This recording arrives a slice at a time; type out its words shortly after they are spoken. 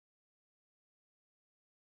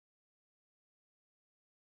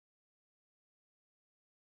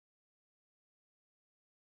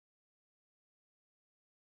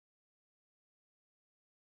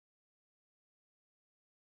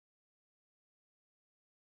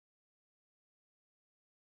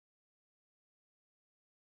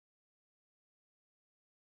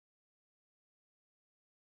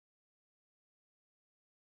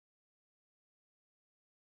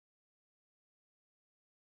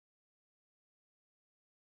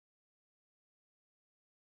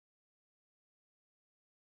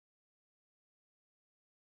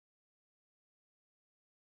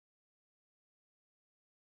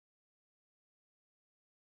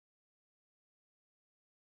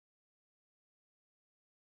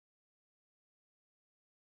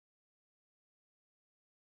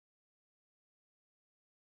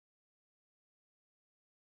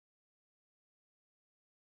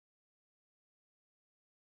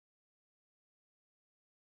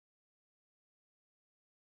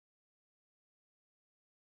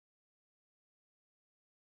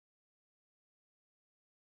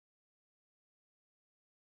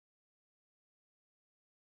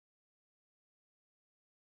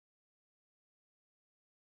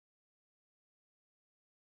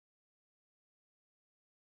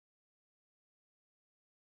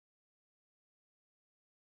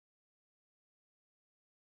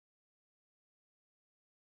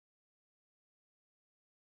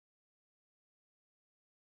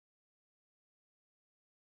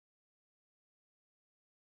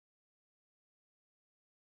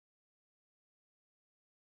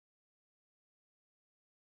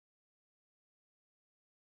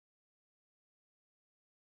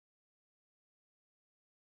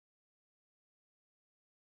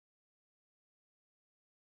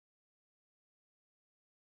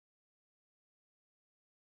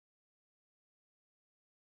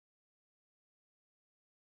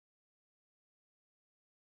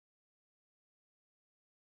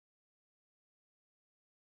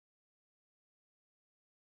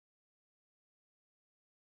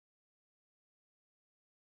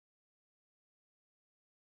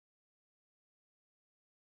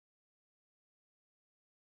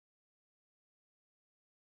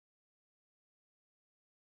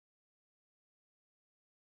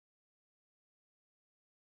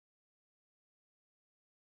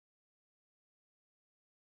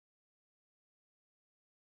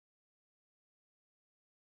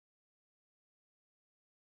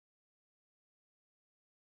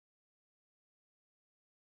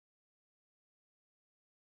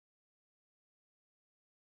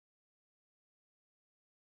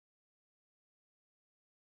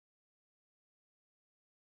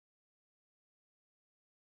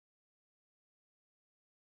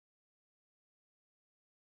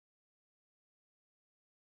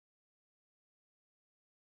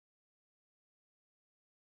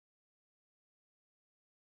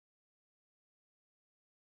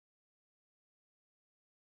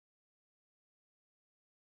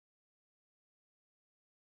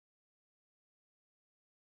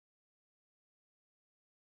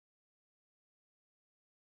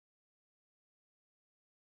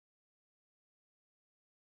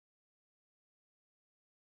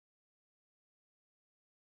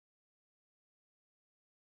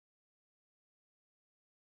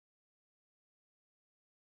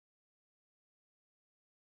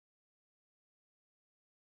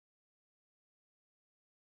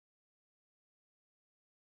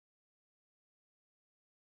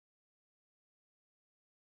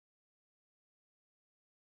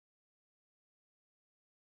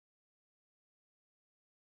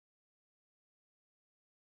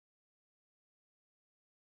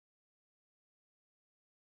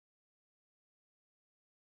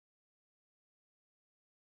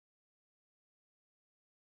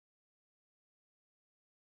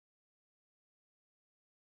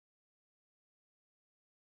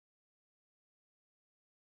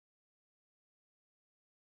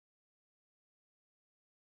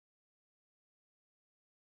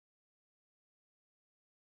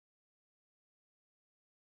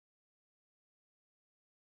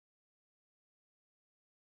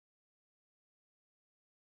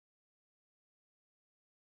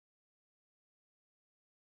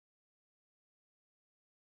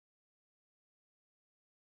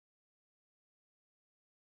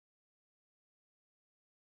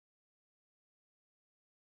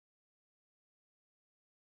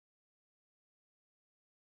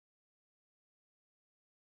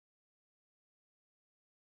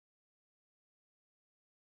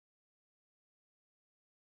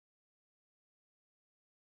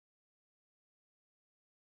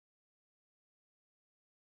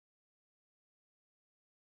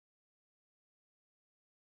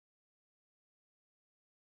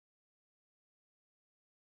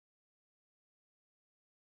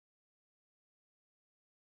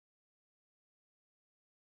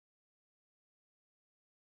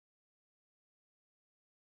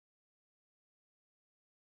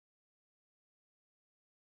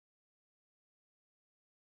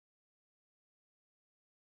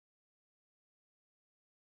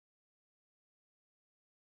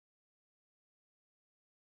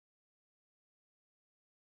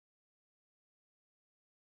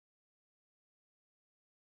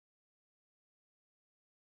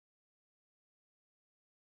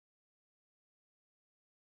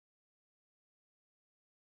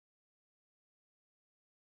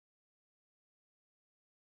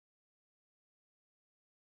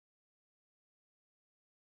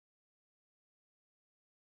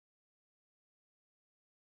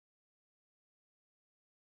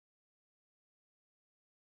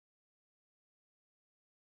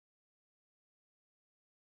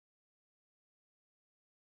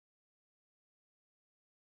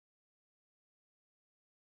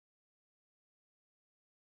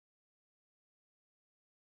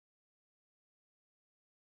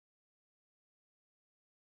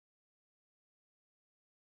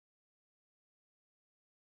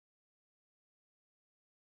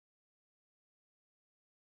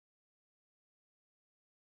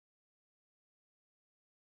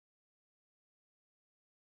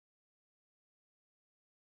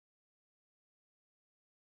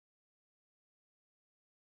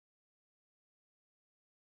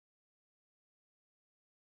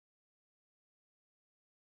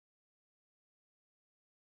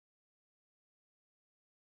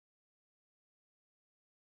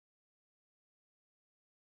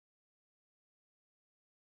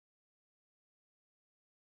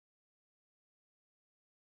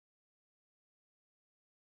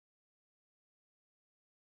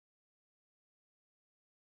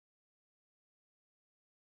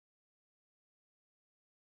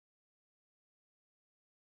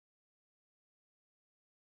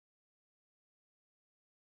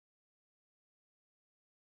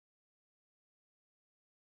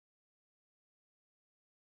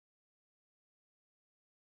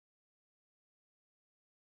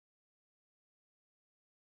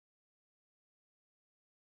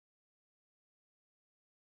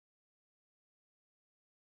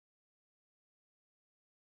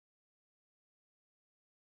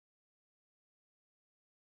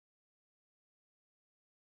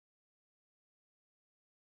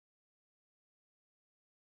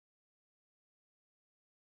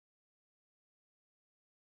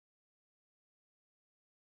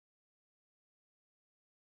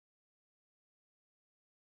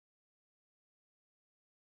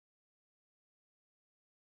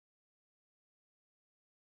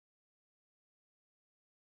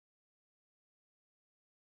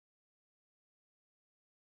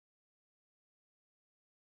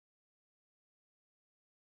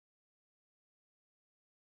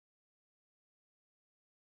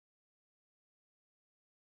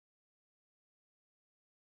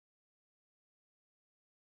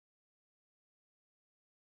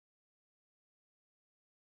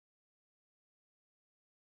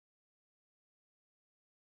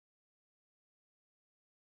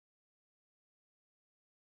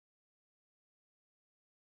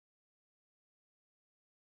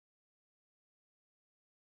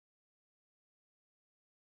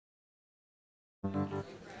Hi,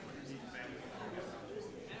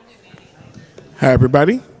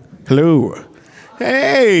 everybody. Hello.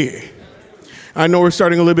 Hey. I know we're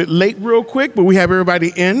starting a little bit late real quick, but we have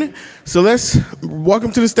everybody in. So let's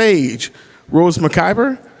welcome to the stage Rose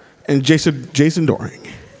McIver and Jason Dohring.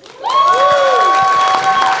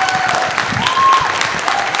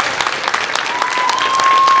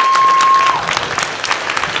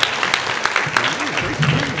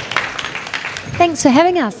 Thanks for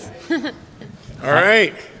having us. All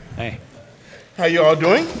right. Hey. How you all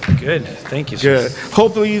doing? Good. Thank you, sir. Good.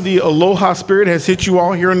 Hopefully the aloha spirit has hit you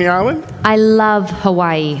all here on the island. I love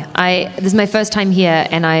Hawaii. This is my first time here,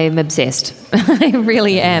 and I'm obsessed. I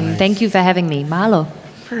really am. Nice. Thank you for having me. Mahalo.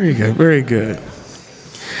 Very good. Very good.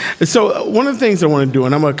 So one of the things I want to do,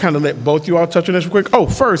 and I'm going to kind of let both you all touch on this real quick. Oh,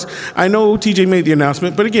 first, I know TJ made the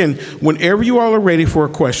announcement, but again, whenever you all are ready for a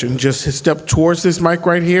question, just step towards this mic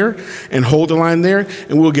right here and hold the line there,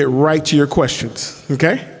 and we'll get right to your questions,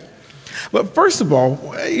 okay? But first of all,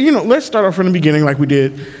 let's start off from the beginning like we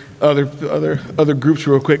did other groups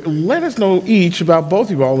real quick. Let us know each about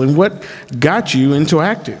both of you all and what got you into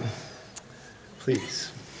acting.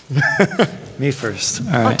 Please. Me first.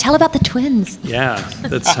 All right. Oh, tell about the twins. Yeah,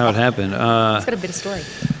 that's how it happened. It's got a bit of story.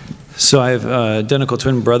 So I have identical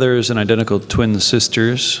twin brothers and identical twin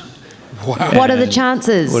sisters. Wow. What are the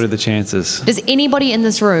chances? What are the chances? Does anybody in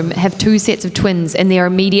this room have two sets of twins in their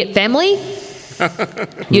immediate family?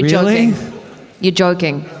 You're Really? joking. You're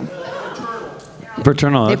joking.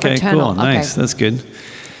 Paternal. They're Okay, paternal, cool. Nice. okay. That's good.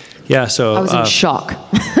 Yeah, so... I was in shock.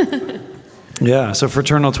 Yeah, so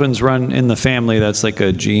fraternal twins run in the family. That's like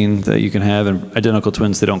a gene that you can have. And identical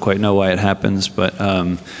twins, they don't quite know why it happens. But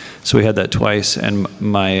so we had that twice. And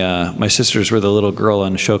my sisters were the little girl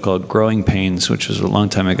on a show called Growing Pains, which was a long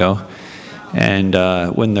time ago. And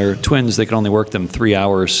when they're twins, they can only work them 3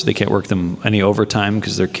 hours. They can't work them any overtime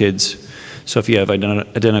because they're kids. So if you have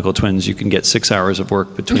identical twins, you can get 6 hours of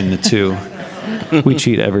work between the two. We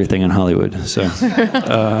cheat everything in Hollywood. So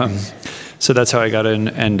so that's how I got in.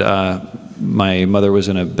 And my mother was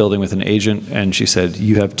in a building with an agent, and she said,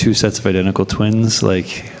 "You have two sets of identical twins? Like,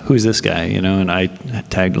 who's this guy?" And I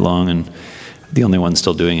tagged along, and the only one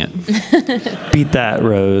still doing it. Beat that,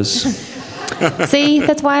 Rose. See,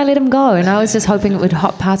 that's why I let him go, and I was just hoping it would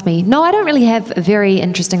hop past me. No, I don't really have a very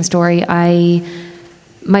interesting story.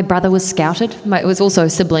 My brother was scouted. It was also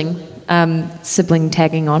sibling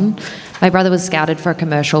tagging on. My brother was scouted for a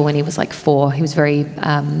commercial when he was like 4. He was very,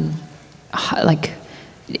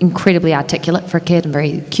 incredibly articulate for a kid and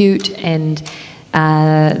very cute. And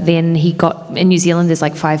then he got, in New Zealand, there's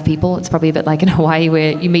like 5 people. It's probably a bit like in Hawaii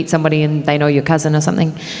where you meet somebody and they know your cousin or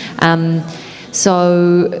something.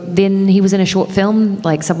 So then he was in a short film,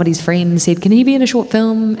 like somebody's friend said, "Can he be in a short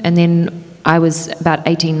film?" And then I was about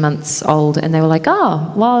 18 months old, and they were like,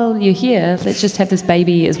 "Oh, while you're here, let's just have this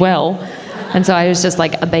baby as well." And so I was just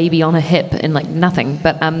like a baby on a hip and like nothing.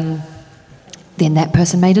 But then that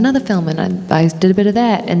person made another film, and I did a bit of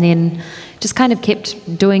that, and then just kind of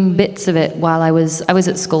kept doing bits of it while I was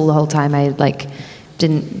at school the whole time. I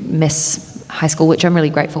didn't miss high school, which I'm really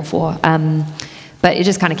grateful for. But it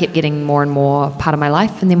just kind of kept getting more and more part of my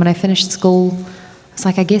life. And then when I finished school, I was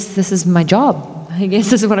like, I guess this is my job. I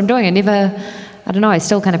guess this is what I'm doing. I don't know, I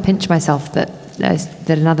still kind of pinch myself that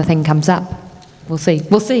another thing comes up. We'll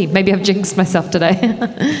see. Maybe I've jinxed myself today.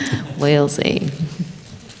 We'll see.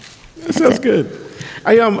 That sounds good.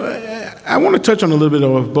 I want to touch on a little bit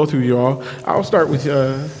of both of you all. I'll start with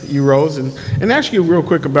you, Rose, and ask you real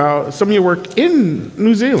quick about some of your work in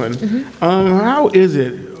New Zealand. Mm-hmm. How is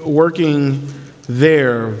it working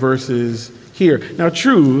there versus here? Now,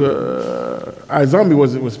 true, iZombie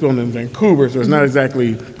was filmed in Vancouver, so it's not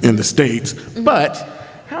exactly in the States. But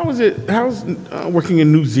how's working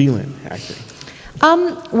in New Zealand acting?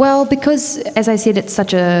 Well, because, as I said, it's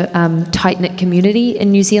such a tight-knit community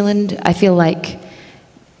in New Zealand, I feel like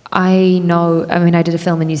I did a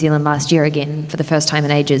film in New Zealand last year again for the first time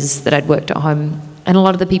in ages that I'd worked at home. And a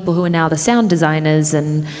lot of the people who are now the sound designers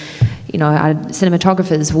and our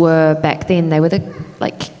cinematographers were back then, they were the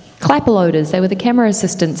clapper loaders, they were the camera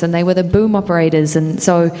assistants, and they were the boom operators. And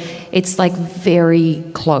so it's like very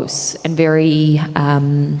close and very,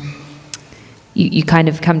 you kind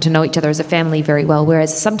of come to know each other as a family very well.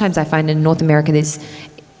 Whereas sometimes I find in North America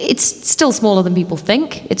it's still smaller than people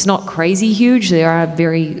think. It's not crazy huge. There are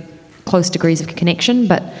very close degrees of connection,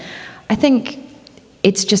 but I think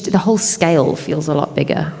it's just the whole scale feels a lot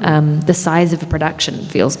bigger. The size of a production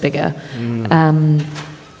feels bigger.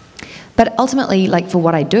 But ultimately, for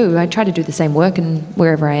what I do, I try to do the same work and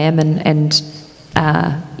wherever I am, and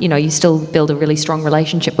you still build a really strong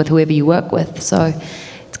relationship with whoever you work with. So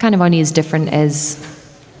it's kind of only as different as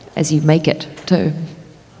as you make it too.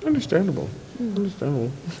 Understandable.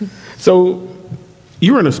 Understandable. So,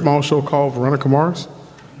 you were in a small show called Veronica Mars?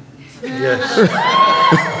 Yes.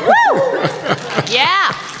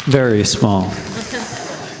 Yeah. Very small.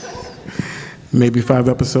 Maybe 5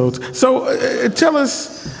 episodes. So, tell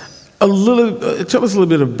us a little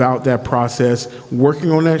bit about that process,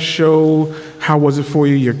 working on that show. How was it for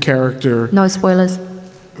you, your character? No spoilers.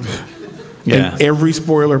 Yeah. And every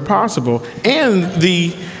spoiler possible, and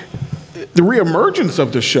the reemergence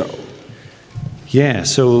of the show. Yeah,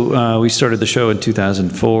 so we started the show in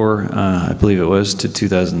 2004, I believe it was, to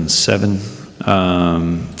 2007,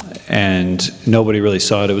 and nobody really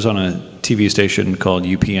saw it. It was on a TV station called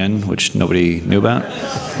UPN, which nobody knew about.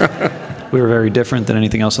 We were very different than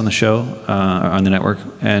anything else on the show, on the network,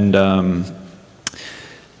 and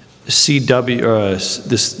CW,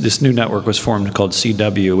 this new network was formed called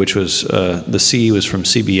CW, which was, the C was from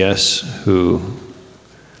CBS, who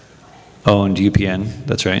owned UPN,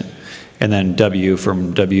 that's right, and then W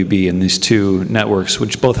from WB, and these two networks,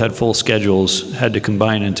 which both had full schedules, had to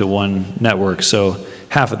combine into one network, so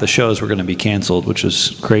half of the shows were going to be canceled, which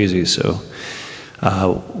was crazy, so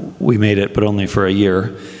we made it, but only for a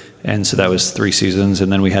year, and so that was 3 seasons,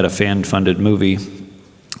 and then we had a fan-funded movie,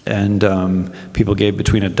 and people gave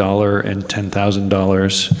between $1 and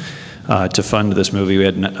 $10,000 to fund this movie. We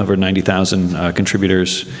had over 90,000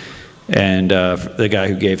 contributors, and the guy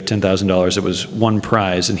who gave $10,000, it was one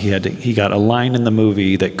prize, and he got a line in the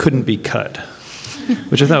movie that couldn't be cut,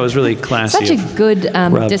 which I thought was really classy. Such a good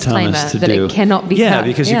disclaimer that do. it cannot be cut. Yeah,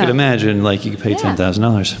 because you could imagine, like, you could pay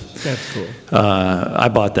 $10,000. That's cool. I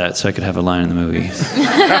bought that so I could have a line in the movie.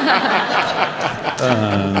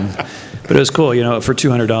 But it was cool, you know, for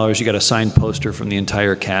 $200 you got a signed poster from the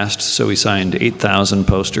entire cast, so we signed 8,000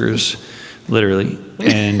 posters, literally,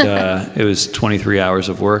 and it was 23 hours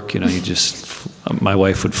of work, you know, my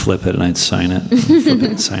wife would flip it and I'd sign it, flip it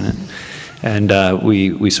and sign it. And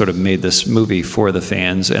we sort of made this movie for the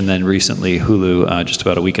fans, and then recently Hulu, just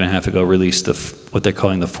about a week and a half ago, released what they're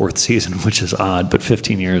calling the 4th season, which is odd, but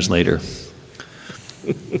 15 years later.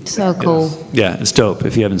 So cool. Yeah, it's dope.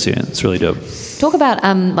 If you haven't seen it, it's really dope. Talk about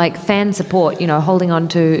like fan support, you know, holding on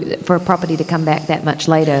to, for a property to come back that much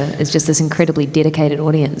later is just this incredibly dedicated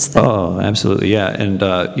audience. Oh, absolutely, yeah. And,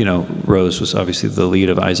 you know, Rose was obviously the lead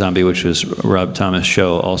of iZombie, which was Rob Thomas'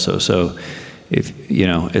 show also, so if, you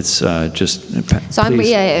know, it's just... So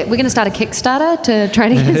we're going to start a Kickstarter to try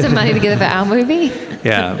to get some money together for our movie?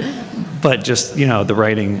 Yeah, but just, you know, the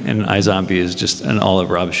writing in iZombie is just, and all of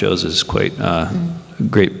Rob's shows is quite a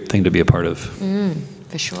great thing to be a part of.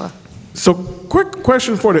 For sure. So, quick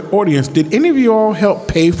question for the audience. Did any of you all help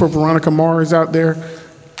pay for Veronica Mars out there?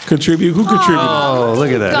 Contribute? Who contributed? Oh, look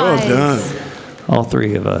at that. Guys. Well done. All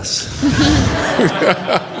 3 of us.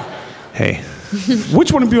 Hey.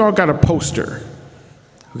 Which one of you all got a poster?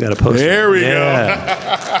 We got a poster. There we go.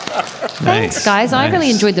 Thanks, guys. I really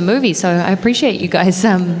enjoyed the movie, so I appreciate you guys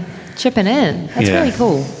chipping in. That's really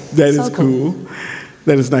cool. That is cool.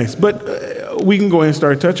 That is nice. But we can go ahead and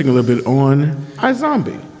start touching a little bit on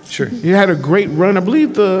iZombie. Sure. You had a great run. I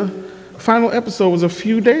believe the final episode was a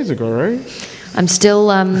few days ago, right? I'm still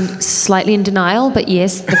slightly in denial, but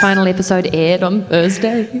yes, the final episode aired on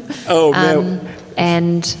Thursday. Oh, man.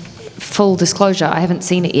 And full disclosure, I haven't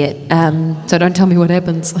seen it yet, so don't tell me what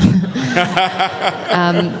happens. But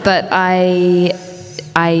I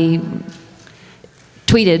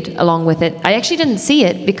tweeted along with it. I actually didn't see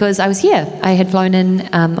it because I was here. I had flown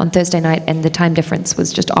in on Thursday night and the time difference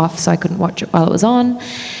was just off, so I couldn't watch it while it was on.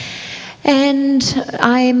 And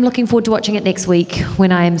I'm looking forward to watching it next week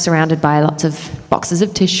when I'm surrounded by lots of boxes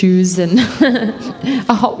of tissues and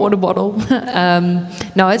a hot water bottle.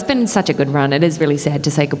 No, it's been such a good run. It is really sad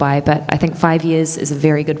to say goodbye, but I think 5 years is a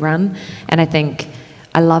very good run. And I think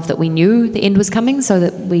I love that we knew the end was coming so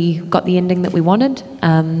that we got the ending that we wanted,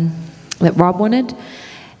 that Rob wanted.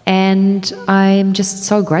 And I'm just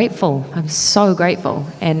so grateful. I'm so grateful.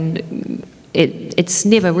 And it's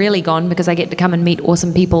never really gone because I get to come and meet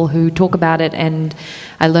awesome people who talk about it, and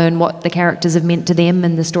I learn what the characters have meant to them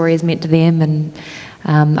and the story has meant to them, and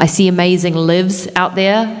I see amazing lives out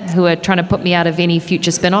there who are trying to put me out of any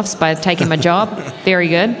future spin-offs by taking my job. Very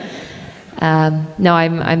good. No,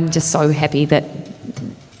 I'm just so happy that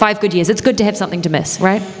 5 good years. It's good to have something to miss,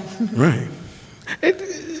 right? Right.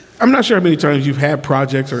 I'm not sure how many times you've had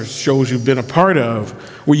projects or shows you've been a part of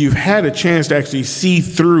where you've had a chance to actually see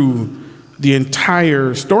through the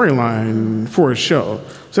entire storyline for a show.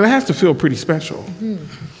 So that has to feel pretty special. Mm-hmm.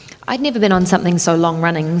 I'd never been on something so long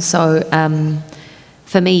running, so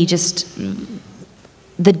for me, just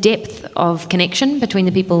the depth of connection between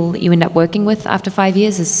the people that you end up working with after 5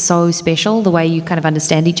 years is so special. The way you kind of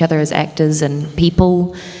understand each other as actors and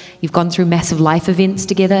people. You've gone through massive life events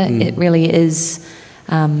together. It really is.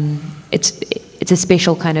 It's a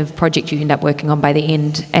special kind of project you end up working on by the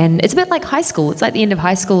end, and it's a bit like high school. It's like the end of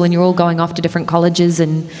high school, and you're all going off to different colleges,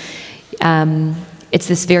 and it's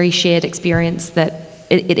this very shared experience that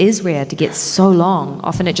it is rare to get so long.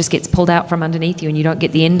 Often it just gets pulled out from underneath you, and you don't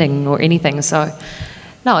get the ending or anything. So.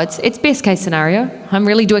 No, it's best case scenario. I'm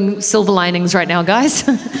really doing silver linings right now, guys.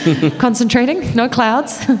 Concentrating, no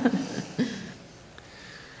clouds.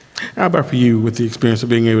 How about for you with the experience of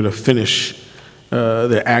being able to finish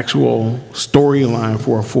the actual storyline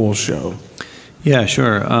for a full show? Yeah,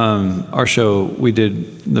 sure. Our show, we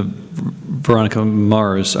did the Veronica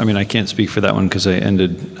Mars. I mean, I can't speak for that one because I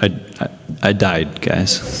died,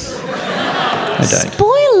 guys. I died.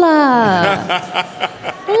 Spoiler!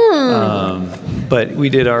 But we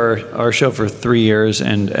did our show for 3 years,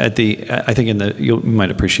 and I think you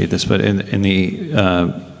might appreciate this, but in the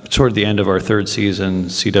toward the end of our third season,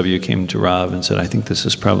 CW came to Rob and said, "I think this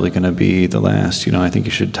is probably going to be the last. I think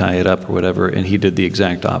you should tie it up or whatever." And he did the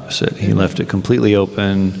exact opposite. He left it completely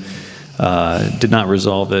open, did not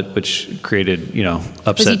resolve it, which created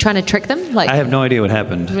upset. Was he trying to trick them? I have no idea what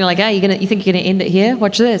happened. You're like, "Hey, you think you're going to end it here?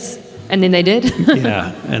 Watch this." And then they did?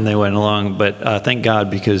 Yeah, and they went along. But thank God,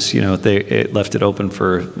 because it left it open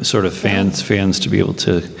for sort of fans to be able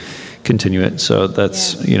to continue it. So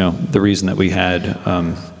that's the reason that we had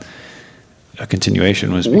a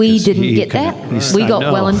continuation was because we didn't get that. We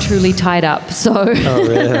got well and truly tied up. So. Oh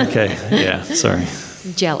really? Okay. Yeah. Sorry.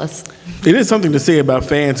 Jealous. It is something to say about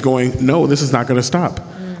fans going, "No, this is not going to stop.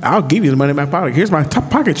 I'll give you the money in my pocket. Here's my top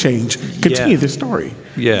pocket change. Continue the story."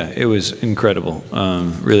 Yeah, it was incredible,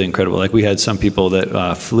 really incredible. Like we had some people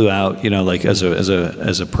that flew out, like as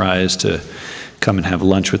a prize to come and have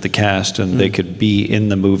lunch with the cast, and they could be in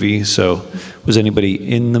the movie. So, was anybody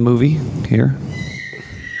in the movie here?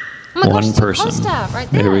 Oh my One gosh, person. Right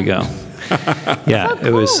there. There we go. Yeah, So cool.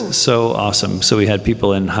 It was so awesome. So we had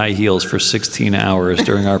people in high heels for 16 hours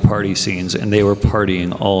during our party scenes, and they were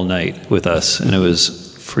partying all night with us, and it was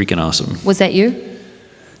freaking awesome. Was that you?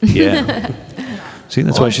 Yeah. See,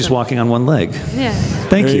 that's why she's walking on one leg. Yeah.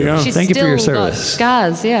 Thank There you you. go. She's Thank you for your still got service.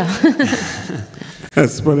 scars, yeah.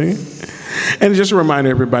 That's funny. And just a reminder,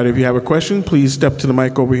 everybody, if you have a question, please step to the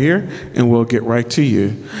mic over here, and we'll get right to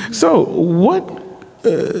you. So,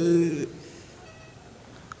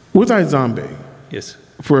 with iZombie, Yes.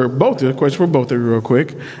 for both of you, question for both of you real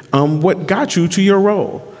quick, what got you to your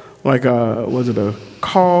role? Like, was it a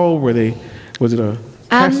call? Was it a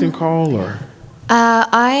casting call or?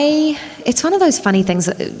 It's one of those funny things.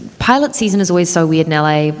 Pilot season is always so weird in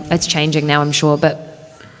LA. It's changing now, I'm sure, but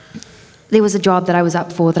there was a job that I was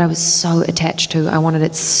up for that I was so attached to. I wanted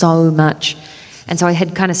it so much. And so I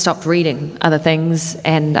had kind of stopped reading other things,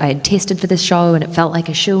 and I had tested for this show, and it felt like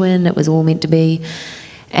a shoo-in. It was all meant to be.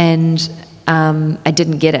 And I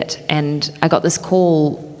didn't get it. And I got this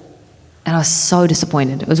call, and I was so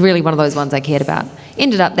disappointed. It was really one of those ones I cared about.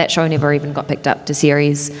 Ended up, that show never even got picked up to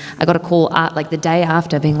series. I got a call like the day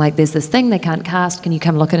after being like, "There's this thing they can't cast, can you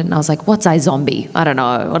come look at it?" And I was like, "What's iZombie? I don't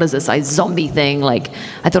know. What is this iZombie thing?" Like,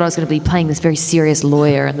 I thought I was going to be playing this very serious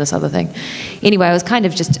lawyer and this other thing. Anyway, I was kind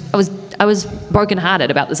of just, I was brokenhearted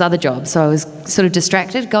about this other job, so I was sort of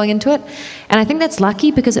distracted going into it. And I think that's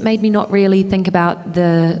lucky because it made me not really think about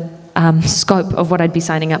the scope of what I'd be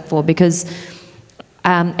signing up for, because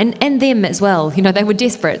and them as well, they were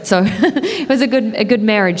desperate, so it was a good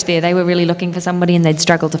marriage there. They were really looking for somebody, and they'd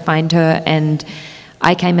struggled to find her, and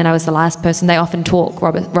I came in, I was the last person. They often talk,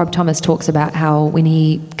 Rob Thomas talks about how when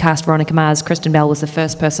he cast Veronica Mars, Kristen Bell was the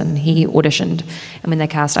first person he auditioned, and when they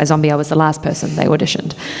cast iZombie, I was the last person they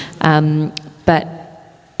auditioned. But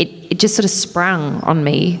it just sort of sprung on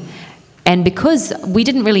me. And because we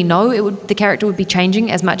didn't really know the character would be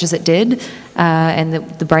changing as much as it did, and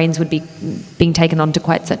the brains would be being taken on to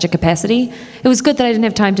quite such a capacity, it was good that I didn't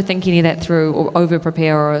have time to think any of that through or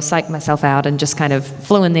over-prepare or psych myself out, and just kind of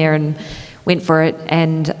flew in there and went for it.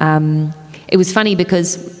 And it was funny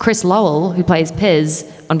because Chris Lowell, who plays Piz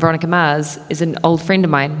on Veronica Mars, is an old friend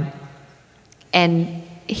of mine. And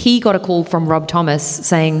he got a call from Rob Thomas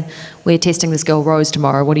saying, "We're testing this girl Rose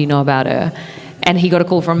tomorrow, what do you know about her?" And he got a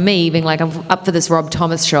call from me being like, "I'm up for this Rob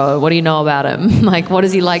Thomas show. What do you know about him? Like, what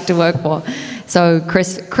does he like to work for?" So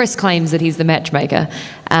Chris claims that he's the matchmaker.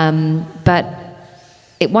 But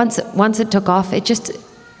once it took off, it just,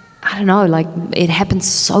 I don't know, like it happens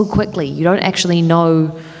so quickly. You don't actually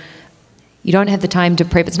know, you don't have the time to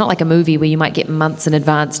prep. It's not like a movie where you might get months in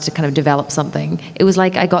advance to kind of develop something. It was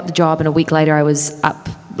like I got the job and a week later I was up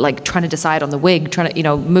like trying to decide on the wig, trying to, you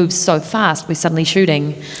know, move so fast. We're suddenly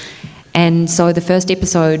shooting. And so the first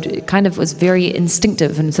episode kind of was very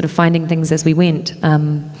instinctive and sort of finding things as we went.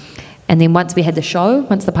 And then once we had the show,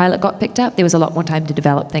 once the pilot got picked up, there was a lot more time to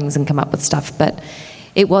develop things and come up with stuff. But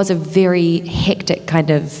it was a very hectic kind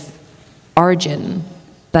of origin.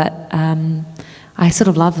 But I sort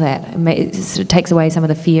of love that. It sort of takes away some of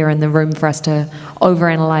the fear and the room for us to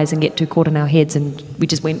overanalyze and get too caught in our heads, and we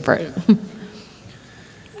just went for it.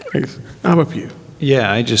 Thanks. How about you?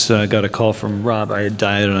 Yeah, I just got a call from Rob. I had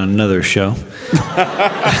died on another show.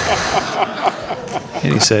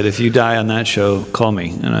 And he said, if you die on that show, call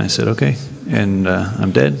me. And I said, okay. And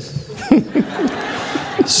I'm dead.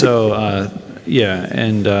 So,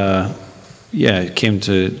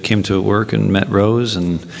 came to work and met Rose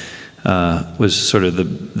and was sort of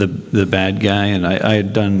the bad guy. And I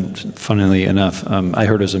had done, funnily enough, I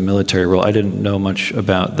heard it was a military role. I didn't know much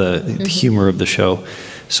about the humor of the show.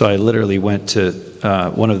 So I literally went to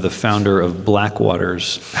one of the founder of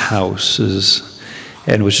Blackwater's houses,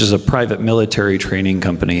 and which is a private military training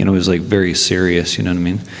company, and it was like very serious, you know what I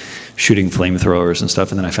mean? Shooting flamethrowers and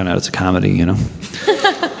stuff, and then I found out it's a comedy, you know?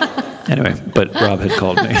 Anyway, but Rob had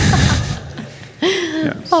called me.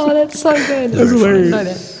 Yeah. Oh, that's so good. That's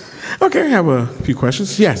hilarious. Okay, I have a few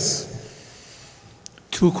questions. Yes.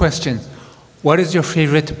 2 questions. What is your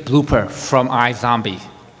favorite blooper from iZombie?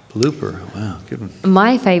 Blooper, wow, good one.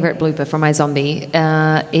 My favorite blooper from iZombie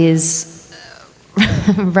is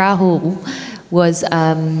Rahul was,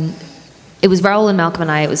 it was Rahul and Malcolm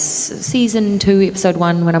and I. It was season 2, episode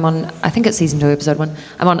 1 when I'm on, I think it's season 2, episode 1.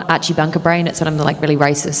 I'm on Archie Bunker Brain. It's when I'm the like really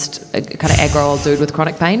racist, kind of aggro old dude with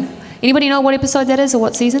chronic pain. Anybody know what episode that is or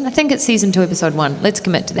what season? I think it's season 2, episode 1. Let's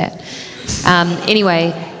commit to that. Anyway,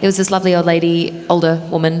 there was this lovely old lady, older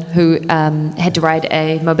woman, who had to ride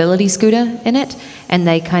a mobility scooter in it, and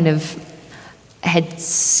they kind of had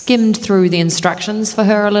skimmed through the instructions for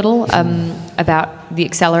her a little about the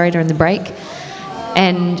accelerator and the brake.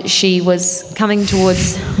 And she was coming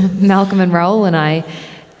towards Malcolm and Rahul and I,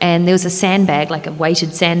 and there was a sandbag, like a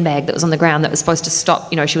weighted sandbag that was on the ground that was supposed to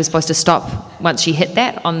stop, you know, she was supposed to stop once she hit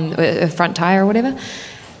that on her front tire or whatever.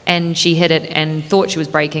 And she hit it and thought she was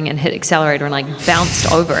braking and hit accelerator and like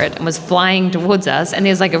bounced over it and was flying towards us. And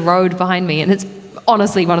there's like a road behind me, and it's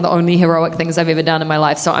honestly one of the only heroic things I've ever done in my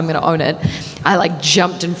life, so I'm going to own it. I like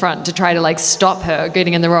jumped in front to try to like stop her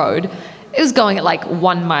getting in the road. It was going at like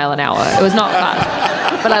 1 mile an hour. It was not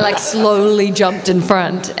fast. But I like slowly jumped in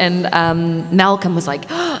front, and Malcolm was like,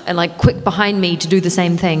 and like quick behind me to do the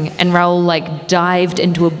same thing. And Rahul like dived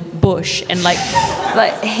into a bush and like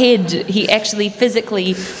he actually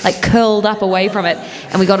physically like curled up away from it,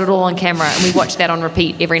 and we got it all on camera, and we watched that on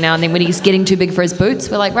repeat every now and then when he's getting too big for his boots.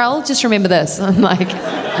 We're like, Rahul, just remember this. I'm like,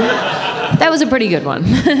 that was a pretty good one.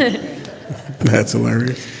 That's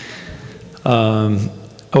hilarious.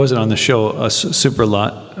 I wasn't on the show a super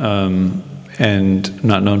lot, and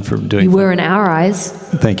not known for doing. You were in our eyes.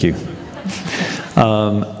 Thank you.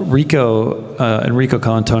 Enrico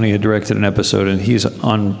Colantoni had directed an episode, and he's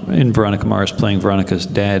in Veronica Mars playing Veronica's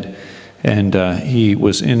dad, and he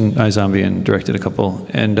was in iZombie and directed a couple.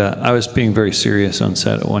 And I was being very serious on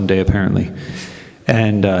set one day apparently,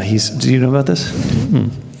 and do you know about this?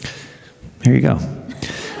 Here you go.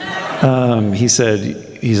 He's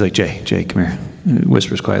like, Jay, come here.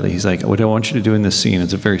 Whispers quietly. He's like, what I want you to do in this scene,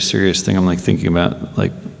 it's a very serious thing. I'm like thinking about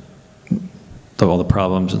like all the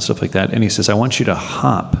problems and stuff like that. And he says, I want you to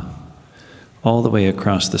hop all the way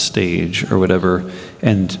across the stage or whatever.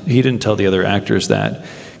 And he didn't tell the other actors that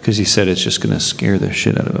because he said it's just going to scare the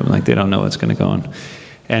shit out of them. Like they don't know what's going to go on.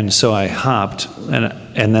 And so I hopped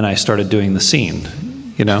and then I started doing the scene,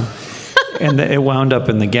 you know? And it wound up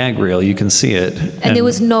in the gag reel. You can see it. And there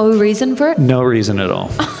was no reason for it? No reason at all.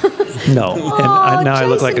 No. And now I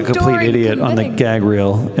look like a complete Dohring idiot on the committing. gag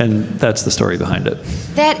reel, and that's the story behind it.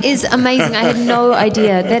 That is amazing. I had no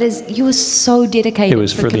idea. You were so dedicated. It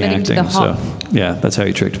was for the committing to acting, the hop. so yeah, that's how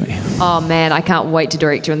he tricked me. Oh man, I can't wait to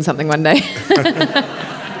direct you in something one day.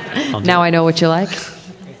 Now I know what you like.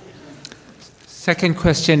 Second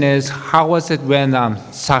question is, how was it when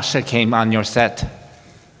Sasha came on your set?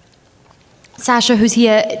 Sasha, who's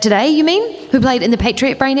here today, you mean? Who played in the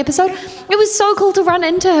Patriot Brain episode? It was so cool to run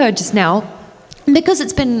into her just now. Because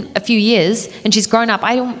it's been a few years and she's grown up,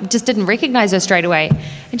 just didn't recognize her straight away.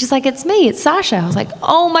 And she's like, it's me, it's Sasha. I was like,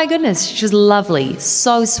 oh my goodness. She was lovely,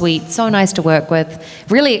 so sweet, so nice to work with.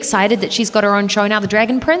 Really excited that she's got her own show now, The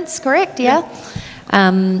Dragon Prince, correct? Yeah?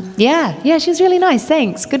 Yeah, she was really nice,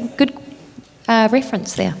 thanks. Good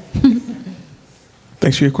reference there.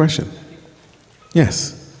 Thanks for your question.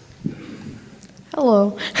 Yes.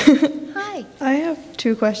 Hello. Hi. Hi. I have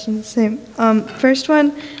 2 questions. Same. First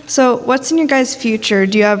one. So, what's in your guys' future?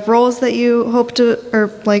 Do you have roles that you hope to, or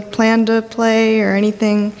like plan to play, or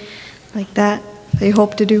anything like that that you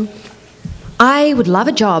hope to do? I would love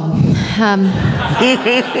a job.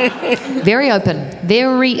 Very open,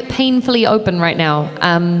 very painfully open right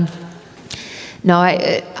now. No,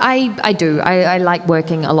 I do. I like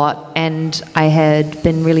working a lot, and I had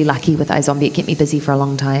been really lucky with iZombie. It kept me busy for a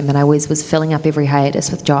long time, and I always was filling up every hiatus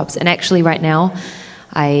with jobs. And actually, right now,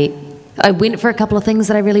 I went for a couple of things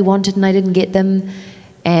that I really wanted, and I didn't get them.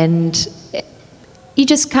 And you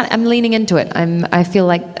just I'm leaning into it. I feel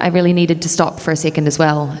like I really needed to stop for a second as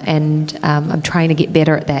well, and I'm trying to get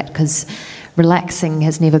better at that because relaxing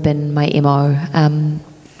has never been my MO.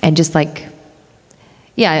 And just like,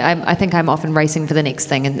 yeah, I think I'm often racing for the next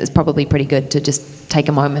thing, and it's probably pretty good to just take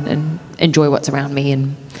a moment and enjoy what's around me.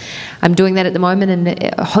 And I'm doing that at the moment,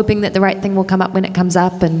 and hoping that the right thing will come up when it comes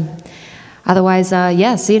up. And otherwise,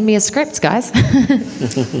 yeah, send me a script, guys.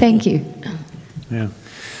 Thank you. Yeah.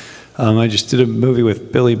 I just did a movie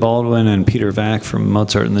with Billy Baldwin and Peter Vack from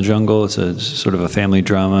Mozart in the Jungle. It's a sort of a family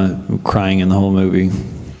drama. I'm crying in the whole movie.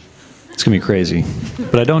 It's going to be crazy.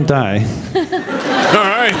 But I don't die. All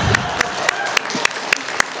right.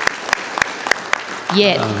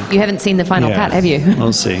 Yet. You haven't seen the final cut, have you?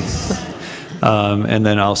 We'll see. And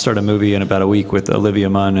then I'll start a movie in about a week with Olivia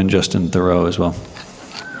Munn and Justin Theroux as well.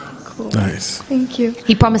 Cool. Nice. Thank you.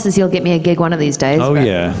 He promises he'll get me a gig one of these days. Oh,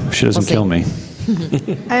 yeah. If she doesn't kill me.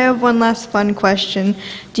 I have one last fun question.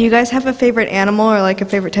 Do you guys have a favorite animal or like a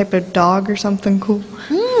favorite type of dog or something cool?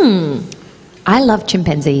 I love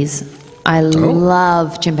chimpanzees. I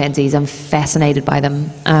love chimpanzees. I'm fascinated by them.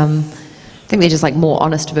 I think they're just like more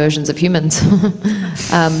honest versions of humans.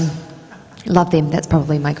 Love them. That's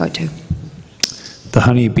probably my go-to. The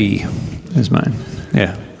honey bee is mine.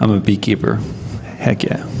 Yeah, I'm a beekeeper. Heck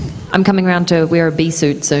yeah. I'm coming around to wear a bee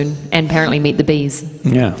suit soon and apparently meet the bees.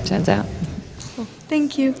 Yeah. Turns out.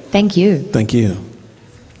 Thank you. Thank you. Thank you.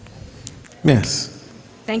 Yes.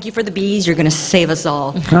 Thank you for the bees. You're going to save us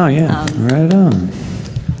all. Oh, yeah. Right on.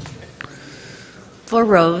 For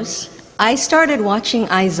Rose, I started watching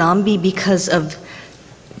iZombie because of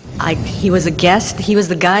he was a guest. He was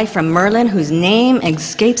the guy from Merlin whose name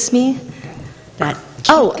escapes me. That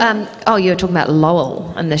Oh, you were talking about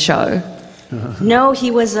Lowell in the show. No,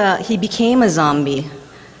 he became a zombie,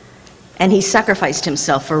 and he sacrificed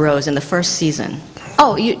himself for Rose in the first season.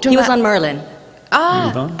 Oh, you talking He was about on Merlin.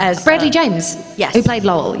 As Bradley James. Yes. Who played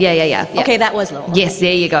Lowell. Yeah. Okay, that was Lowell. Yes,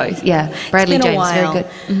 there you go. Yeah, Bradley It's been a James, while. very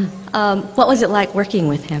good. What was it like working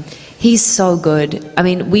with him? He's so good. I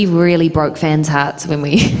mean, we really broke fans' hearts when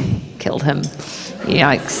we killed him.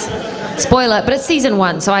 Yikes. Spoiler, but it's season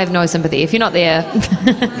 1, so I have no sympathy. If you're not there,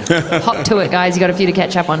 hop to it, guys. You got a few to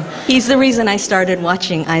catch up on. He's the reason I started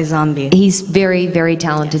watching iZombie. He's very, very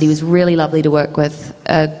talented. He was really lovely to work with.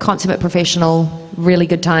 A consummate professional, really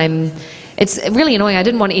good time. It's really annoying. I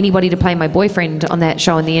didn't want anybody to play my boyfriend on that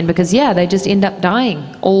show in the end because, yeah, they just end up dying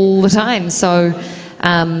all the time. So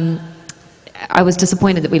I was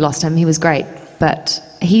disappointed that we lost him. He was great. But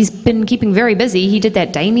he's been keeping very busy. He did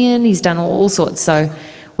that Damien. He's done all sorts. So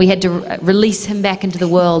we had to release him back into the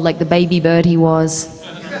world like the baby bird he was.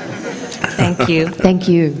 Thank you. Thank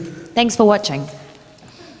you. Thanks for watching.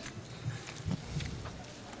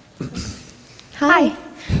 Hi.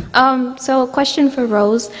 So a question for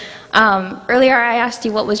Rose. Earlier I asked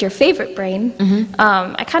you what was your favorite brain.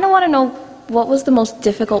 I kind of want to know what was the most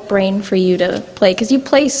difficult brain for you to play, because you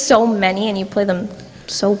play so many and you play them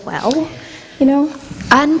so well, you know?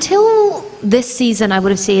 Until this season, I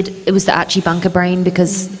would have said it was the Archie Bunker brain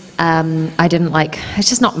because I didn't like, it's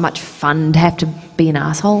just not much fun to have to be an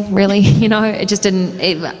asshole, really, you know? It just didn't,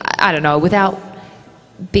 I don't know, without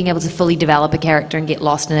being able to fully develop a character and get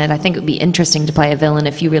lost in it, I think it would be interesting to play a villain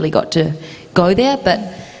if you really got to go there,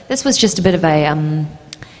 but this was just a bit of a,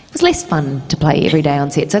 it was less fun to play every day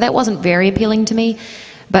on set, so that wasn't very appealing to me,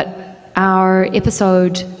 but our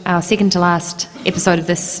second to last episode of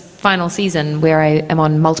this final season, where I am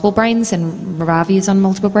on multiple brains and Ravi is on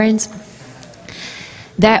multiple brains,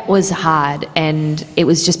 that was hard, and it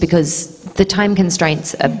was just because the time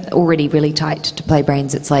constraints are already really tight to play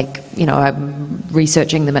brains. It's like, you know, I'm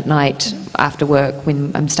researching them at night after work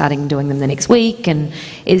when I'm starting doing them the next week, and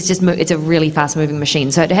it's just, it's a really fast moving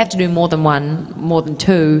machine. So to have to do more than one, more than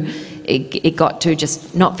two, it got to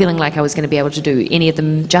just not feeling like I was going to be able to do any of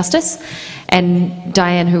them justice. And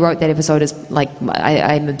Diane, who wrote that episode, is like,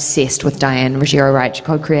 I'm obsessed with Diane Ruggiero Wright,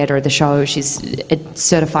 co-creator of the show. She's a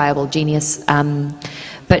certifiable genius.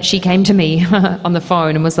 But she came to me on the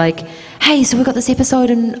phone and was like, hey, so we've got this episode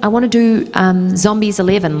and I want to do Zombies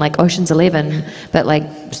 11, like Ocean's 11, but like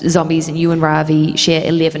zombies and you and Ravi share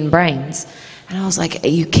 11 brains. And I was like, are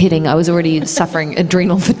you kidding? I was already suffering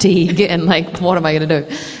adrenal fatigue and like, what am I going to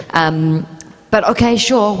do? But okay,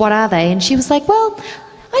 sure, what are they? And she was like, well,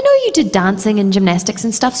 I know you did dancing and gymnastics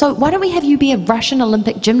and stuff, so why don't we have you be a Russian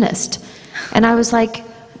Olympic gymnast? And I was like,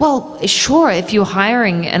 well, sure, if you're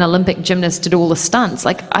hiring an Olympic gymnast to do all the stunts,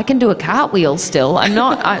 like I can do a cartwheel still. I'm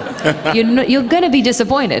not, you're going to be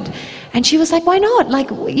disappointed. And she was like, why not? Like,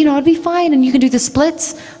 you know, it'd be fine and you can do the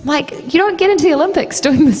splits. I'm like, you don't get into the Olympics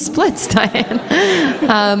doing the splits, Diane.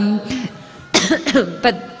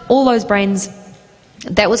 But all those brains,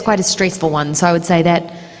 that was quite a stressful one. So I would say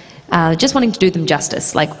that just wanting to do them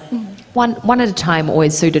justice, like one at a time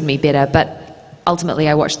always suited me better. But ultimately,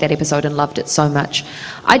 I watched that episode and loved it so much.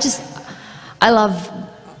 I love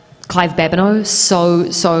Clive Babineau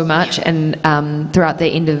so much, and throughout the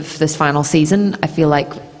end of this final season, I feel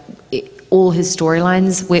like all his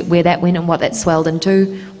storylines, where that went and what that swelled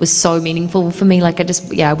into, was so meaningful for me. Like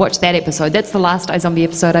I watched that episode. That's the last iZombie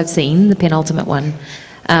episode I've seen, the penultimate one.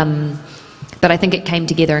 But I think it came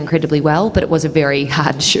together incredibly well, but it was a very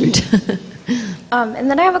hard shoot. And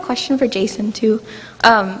then I have a question for Jason, too.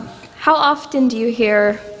 How often do you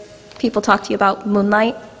hear people talk to you about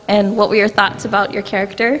Moonlight, and what were your thoughts about your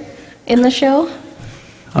character in the show?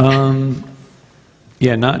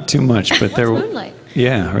 Yeah, not too much, but there. Moonlight?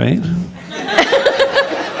 Yeah, right.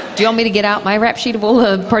 Do you want me to get out my rap sheet of all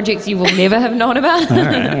the projects you will never have known about? All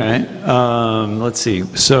right. Let's see.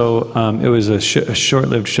 So it was a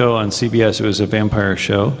short-lived show on CBS. It was a vampire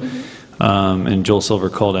show, and Joel Silver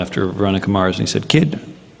called after Veronica Mars, and he said, "Kid,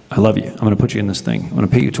 I love you. I'm going to put you in this thing. I'm going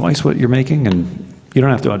to pay you twice what you're making, and you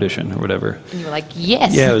don't have to audition or whatever." And you were like,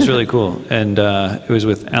 yes. Yeah, it was really cool. And it was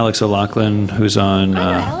with Alex O'Loughlin, who's on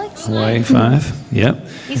Hawaii 5. Yep.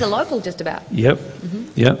 He's a local just about. Yep.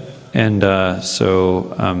 Yep. And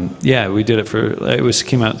yeah, we did it for. It was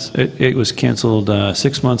canceled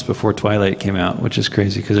 6 months before Twilight came out, which is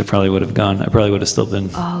crazy because it probably would have gone. I probably would have still been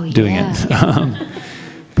doing it.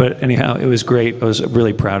 But anyhow, it was great. I was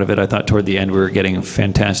really proud of it. I thought toward the end we were getting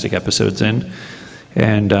fantastic episodes in.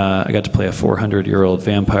 And I got to play a 400-year-old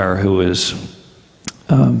vampire who was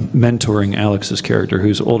mentoring Alex's character,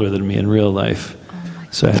 who's older than me in real life.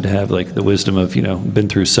 So I had to have like the wisdom of, been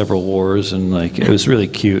through several wars, and like it was really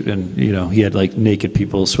cute. And he had like naked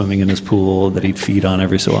people swimming in his pool that he'd feed on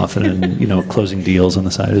every so often, and closing deals on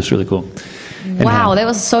the side. It was really cool. Wow, that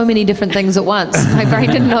was so many different things at once. My brain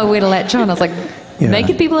didn't know where to latch on. I was like,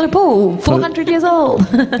 naked people in a pool, 400 years old.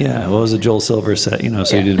 Yeah, well, it was a Joel Silver set,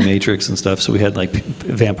 so he did Matrix and stuff. So we had like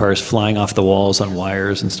vampires flying off the walls on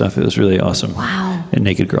wires and stuff. It was really awesome. Wow. And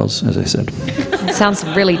naked girls, as I said. It sounds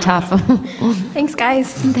really tough. Thanks,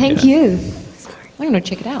 guys. Thank you. I'm going to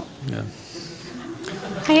check it out. Yeah.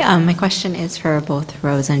 Hi, my question is for both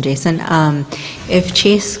Rose and Jason. If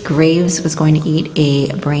Chase Graves was going to eat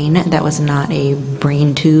a brain that was not a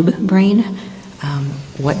brain tube brain,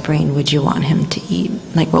 what brain would you want him to eat?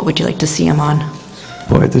 Like, what would you like to see him on?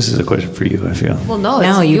 Boy, this is a question for you, I feel. Well, no,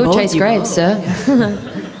 it's you're Chase Graves, sir.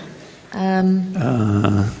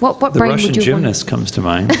 What the brain Russian would you gymnast comes to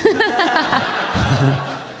mind.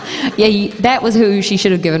 Yeah, that was who she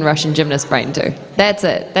should have given Russian gymnast brain to. That's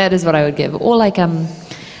it. That is what I would give. Or like, no,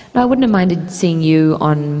 I wouldn't have minded seeing you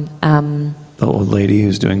on... the old lady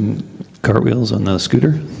who's doing cartwheels on the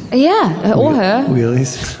scooter? Yeah, or her.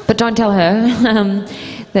 Wheelies. But don't tell her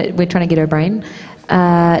that we're trying to get her brain.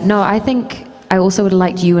 No, I think I also would have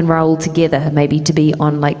liked you and Raoul together, maybe to be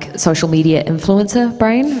on like social media influencer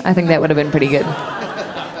brain. I think that would have been pretty good.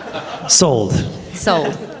 Sold.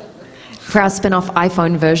 For our spin-off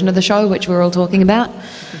iPhone version of the show, which we're all talking about.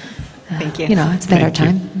 Thank you. It's about our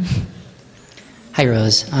time. Hi,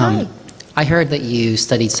 Rose. Hi. I heard that you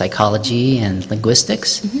studied psychology and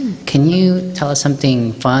linguistics. Mm-hmm. Can you tell us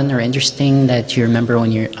something fun or interesting that you remember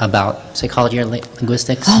when you're about psychology or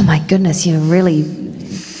linguistics? Oh my goodness, you're really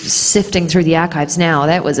sifting through the archives now.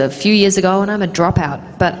 That was a few years ago and I'm a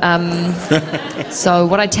dropout. But so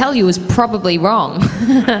what I tell you is probably wrong.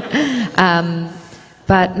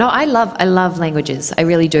 But no, I love languages. I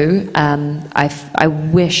really do. I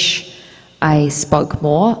wish I spoke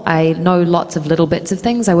more. I know lots of little bits of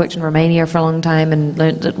things. I worked in Romania for a long time and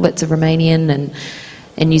learned little bits of Romanian, and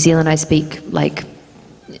in New Zealand I speak like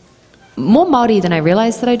more Māori than I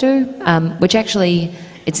realised that I do, which actually,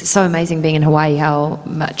 it's so amazing being in Hawaii how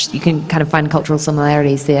much you can kind of find cultural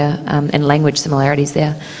similarities there, and language similarities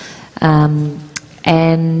there.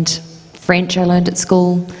 And French I learned at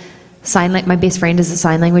school. My best friend is a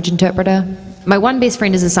sign language interpreter. My one best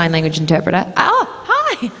friend is a sign language interpreter. Oh,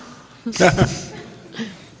 hi!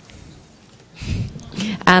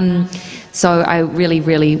 So I really,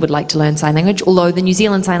 really would like to learn sign language, although the New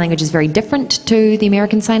Zealand sign language is very different to the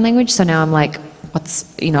American sign language. So now I'm like,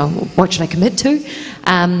 what should I commit to?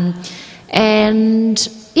 And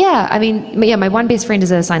yeah, I mean, yeah, my one best friend is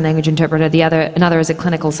a sign language interpreter, another is a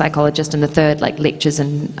clinical psychologist, and the third lectures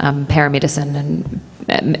in paramedicine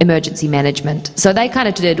and emergency management. So they kind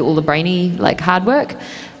of did all the brainy hard work,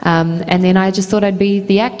 and then I just thought I'd be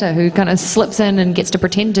the actor who kind of slips in and gets to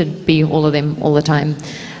pretend to be all of them all the time.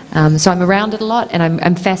 So I'm around it a lot, and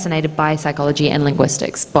I'm fascinated by psychology and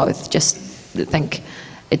linguistics, both. Just think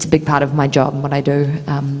it's a big part of my job and what I do.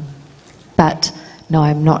 But no,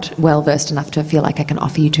 I'm not well versed enough to feel like I can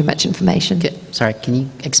offer you too much information. Okay. Sorry, can you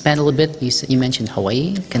expand a little bit? You mentioned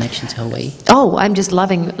Hawaii, connection to Hawaii. Oh, I'm just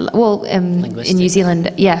loving, in New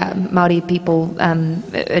Zealand, yeah, Maori people,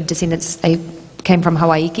 descendants, they came from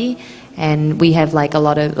Hawaii. And we have a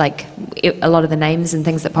lot of the names and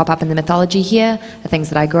things that pop up in the mythology here are things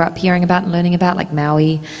that I grew up hearing about and learning about, like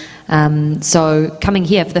Maui. So coming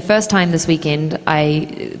here for the first time this weekend,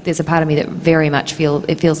 there's a part of me that very much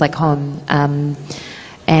feels like home, and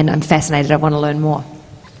I'm fascinated. I want to learn more.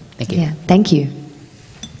 Thank you. Yeah, thank you.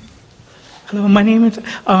 Hello, my name is.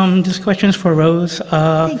 This question is for Rose.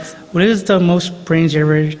 Thanks. What is the most brains you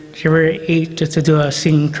ever ate just to do a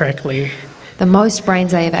scene correctly? The most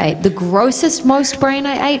brains I ever ate. The grossest most brain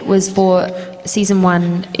I ate was for season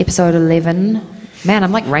 1, episode 11. Man,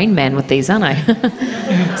 I'm like Rain Man with these, aren't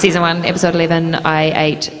I? Season 1, episode 11, I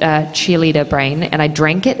ate cheerleader brain, and I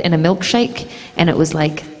drank it in a milkshake, and it was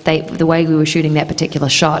like, the way we were shooting that particular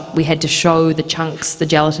shot, we had to show the chunks, the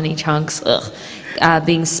gelatiny chunks,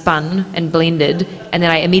 being spun and blended, and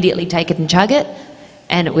then I immediately take it and chug it,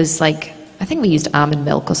 and it was like, I think we used almond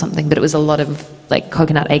milk or something, but it was a lot of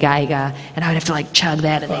coconut agar, and I would have to chug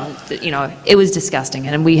that, and then, it was disgusting.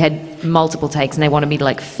 And we had multiple takes, and they wanted me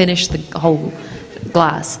to finish the whole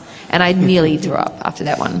glass, and I nearly threw up after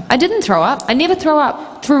that one. I didn't throw up. I never threw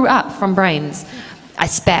up from brains. I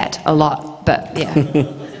spat a lot, but yeah.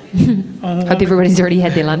 Hope everybody's already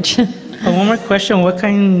had their lunch. One more question: what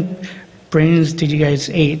kind brains did you guys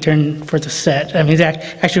eat for the set? I mean, is that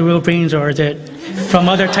actually real brains, or is it from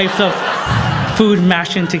other types of food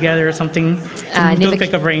mashing together or something? Look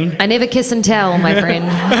like a brain. I never kiss and tell, my friend.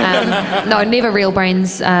 No, never real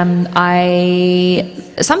brains.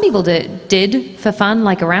 Some people did for fun,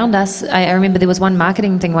 around us. I remember there was one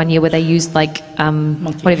marketing thing one year where they used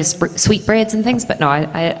whatever sweetbreads and things. But no,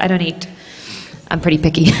 I don't eat. I'm pretty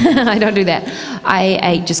picky. I don't do that. I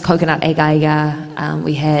ate just coconut agar.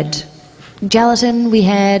 We had gelatin. We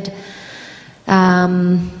had.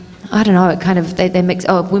 I don't know, it kind of, they mix,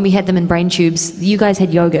 when we had them in brain tubes, you guys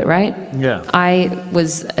had yogurt, right? Yeah. I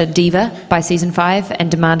was a diva by season 5 and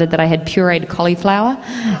demanded that I had pureed cauliflower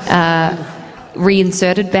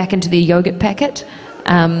reinserted back into the yogurt packet.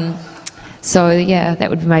 So yeah, that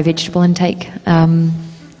would be my vegetable intake.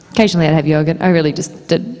 Occasionally I'd have yogurt. I really just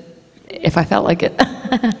did if I felt like it.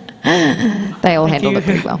 They all handled it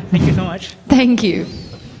pretty well. Thank you so much. Thank you.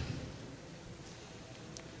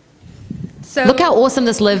 So, look how awesome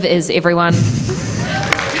this live is, everyone.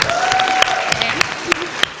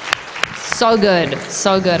 So good,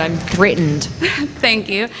 so good. I'm threatened. Thank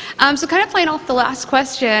you. So kind of playing off the last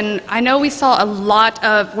question, I know we saw a lot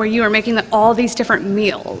of where you were making all these different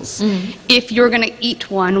meals. If you were going to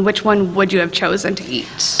eat one, which one would you have chosen to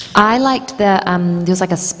eat? I liked there was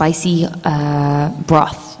a spicy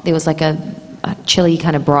broth. There was a chili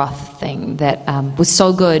kind of broth thing that was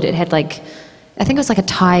so good. It had I think it was a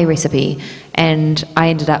Thai recipe, and I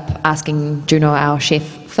ended up asking Juno, our chef,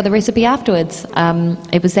 for the recipe afterwards.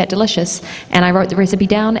 It was that delicious, and I wrote the recipe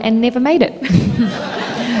down and never made it.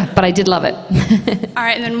 But I did love it. All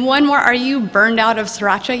right, and then one more. Are you burned out of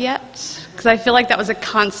sriracha yet? Because I feel like that was a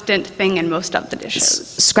constant thing in most of the dishes.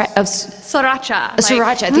 Sriracha.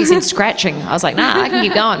 Sriracha. I think you said scratching. I was like, nah, I can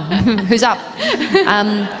keep going. Who's up?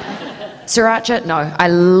 Sriracha, no. I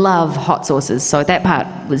love hot sauces, so that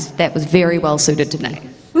was very well suited to me.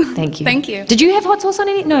 Thank you. Thank you. Did you have hot sauce on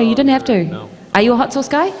any? No, you didn't have to. No. Are you a hot sauce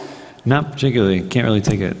guy? Not particularly. Can't really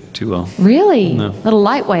take it too well. Really? No. Little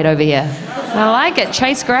lightweight over here. I like it.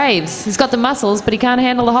 Chase Graves. He's got the muscles, but he can't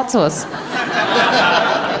handle the hot sauce.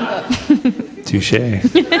 Touche.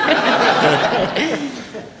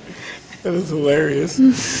 That is hilarious.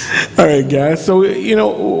 All right, guys. So,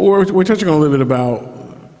 we're touching on a little bit about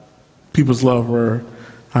people's love for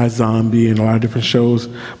iZombie and a lot of different shows.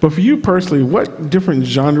 But for you personally, what different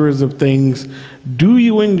genres of things do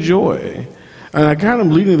you enjoy? And I kind of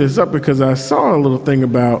leading this up because I saw a little thing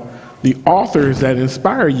about the authors that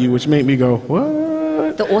inspire you, which made me go, what?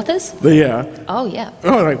 about it? The authors? Yeah. Oh, yeah.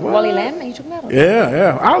 Oh, like what? Wally Lamb, are you talking about?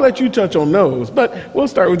 Yeah. I'll let you touch on those, but we'll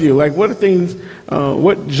start with you. Like, what are things,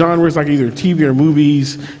 what genres, like either TV or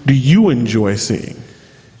movies, do you enjoy seeing?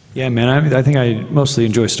 Yeah, man, I think I mostly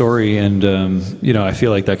enjoy story, and I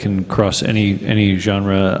feel like that can cross any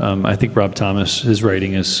genre. I think Rob Thomas, his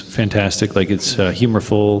writing is fantastic. Like, it's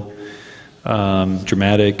humorful,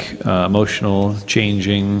 dramatic, emotional,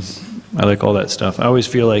 changing. I like all that stuff. I always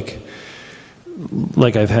feel like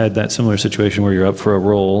I've had that similar situation where you're up for a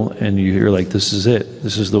role and you're like, this is it,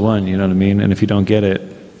 this is the one, you know what I mean? And if you don't get it,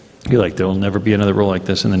 you're like, there'll never be another role like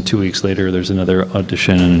this. And then 2 weeks later, there's another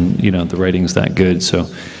audition, and the writing's that good. So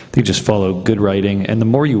they just follow good writing. And the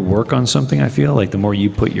more you work on something, I feel like the more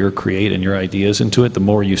you put your create and your ideas into it, the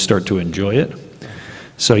more you start to enjoy it.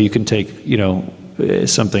 So you can take,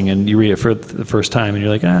 something and you read it for the first time and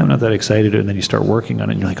you're like, I'm not that excited, and then you start working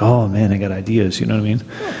on it and you're like, oh man, I got ideas, you know what I mean?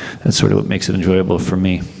 That's sort of what makes it enjoyable for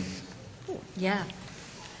me. Yeah.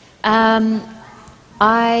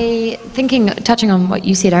 Touching on what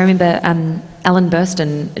you said, I remember Ellen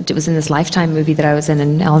Burstyn, it was in this Lifetime movie that I was in,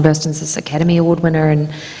 and Ellen Burstyn's this Academy Award winner, and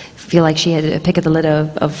I feel like she had a pick of the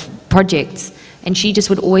litter of projects, and she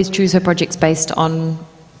just would always choose her projects based on,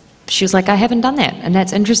 she was like, I haven't done that, and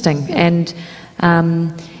that's interesting. And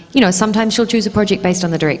sometimes she'll choose a project based on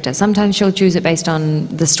the director, sometimes she'll choose it based on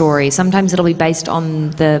the story, sometimes it'll be based on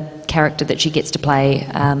the character that she gets to play,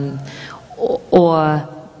 or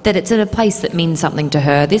that it's in a place that means something to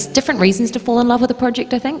her. There's different reasons to fall in love with a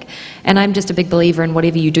project, I think, and I'm just a big believer in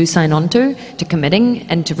whatever you do sign on to committing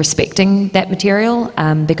and to respecting that material,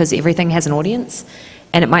 because everything has an audience,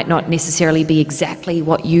 and it might not necessarily be exactly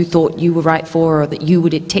what you thought you were right for or that you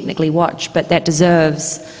would technically watch, but that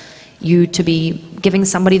deserves you to be giving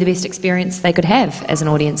somebody the best experience they could have as an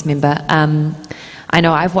audience member. I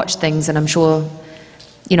know I've watched things, and I'm sure,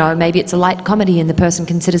 maybe it's a light comedy and the person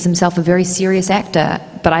considers himself a very serious actor,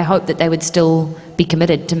 but I hope that they would still be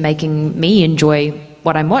committed to making me enjoy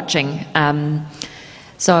what I'm watching.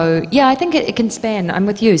 So yeah, I think it can span, I'm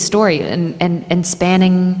with you, story and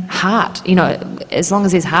spanning heart. As long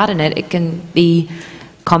as there's heart in it, it can be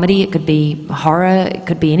comedy, it could be horror, it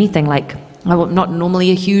could be anything. Like, I'm not normally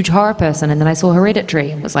a huge horror person, and then I saw Hereditary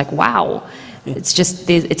and was like, wow, it's just,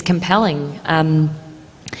 it's compelling.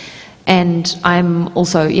 And I'm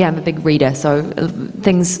also, I'm a big reader, so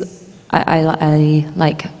things I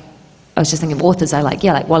like, I was just thinking of authors I like.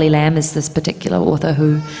 Like Wally Lamb is this particular author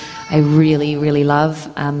who I really, really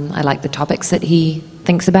love. I like the topics that he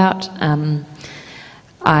thinks about.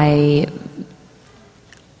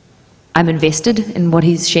 I'm invested in what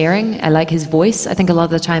he's sharing. I like his voice. I think a lot of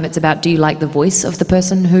the time it's about, do you like the voice of the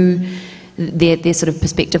person who, their sort of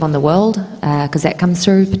perspective on the world, because that comes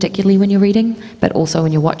through particularly when you're reading, but also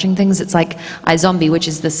when you're watching things. It's like iZombie, which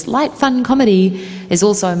is this light, fun comedy, is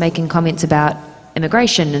also making comments about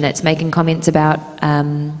immigration, and it's making comments about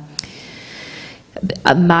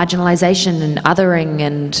marginalization and othering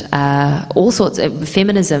and all sorts of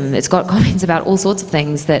feminism. It's got comments about all sorts of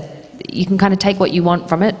things that you can kind of take what you want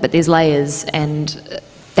from it, but there's layers, and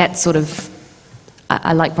that's sort of,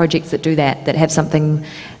 I like projects that do that, that have something.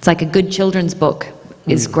 It's like a good children's book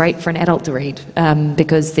is great for an adult to read,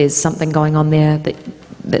 because there's something going on there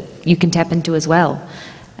that you can tap into as well.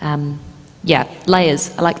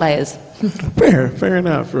 Layers. I like layers. Fair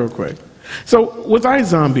enough, real quick. So with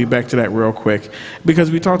iZombie, back to that real quick, because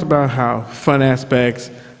we talked about how funny aspects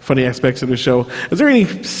of the show. Is there any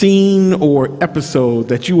scene or episode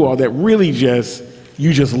that that really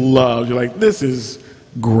you just loved? You're like, this is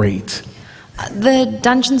great. The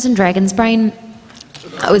Dungeons and Dragons brain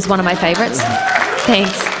was one of my favorites.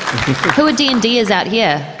 Thanks. Who are D&Ders out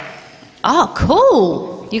here? Oh,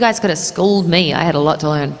 cool. You guys could have schooled me. I had a lot to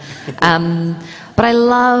learn. But I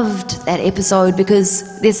loved that episode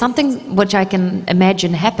because there's something which I can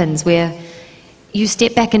imagine happens where you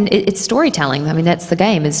step back and it's storytelling. I mean, that's the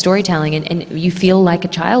game, is storytelling, and you feel like a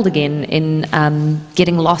child again in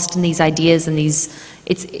getting lost in these ideas and these.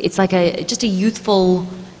 It's like just a youthful,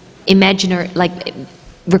 imaginary, like it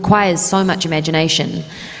requires so much imagination,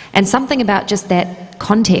 and something about just that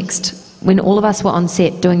context when all of us were on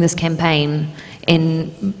set doing this campaign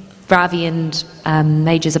in Ravi and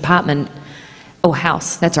Major's apartment. Or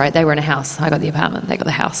house, that's right, they were in a house. I got the apartment, they got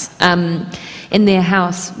the house. In their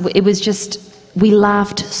house, it was just, we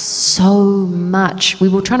laughed so much. We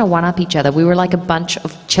were trying to one-up each other. We were like a bunch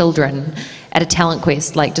of children at a talent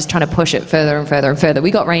quest, like just trying to push it further and further and further. We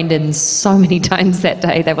got reined in so many times that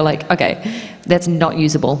day. They were like, okay, that's not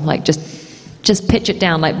usable. Like, just pitch it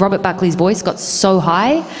down. Like, Robert Buckley's voice got so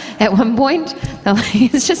high at one point. They're like,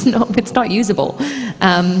 it's not usable.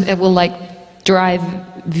 It will, like, drive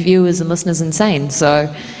viewers and listeners insane.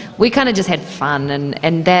 So we kind of just had fun,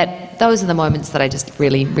 and those are the moments that I just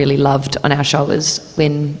really, really loved on our show, is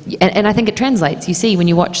when, and I think it translates. You see when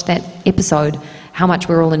you watch that episode how much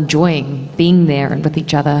we're all enjoying being there and with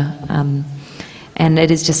each other. And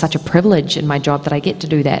it is just such a privilege in my job that I get to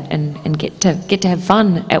do that and get to have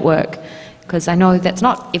fun at work, because I know that's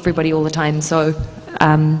not everybody all the time. So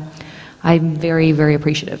I'm very, very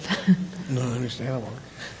appreciative. No, understandable.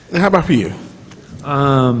 How about for you?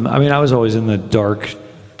 I mean, I was always in the dark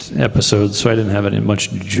episodes, so I didn't have any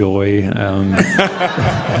much joy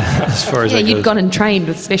as far as yeah, that you'd goes. gone and trained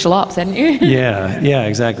with special ops, hadn't you? Yeah,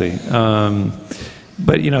 exactly.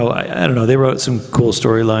 But, you know, I don't know, they wrote some cool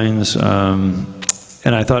storylines,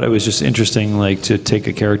 and I thought it was just interesting, like, to take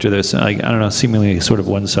a character that's, like, I don't know, seemingly sort of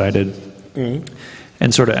one-sided,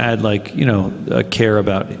 and sort of add, like, you know, a care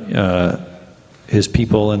about his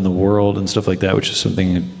people and the world and stuff like that, which is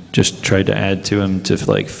something I just tried to add to him, to,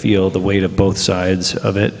 like, feel the weight of both sides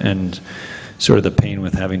of it, and sort of the pain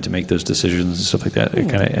with having to make those decisions and stuff like that. It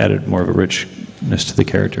kind of added more of a richness to the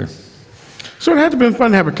character. So it had to be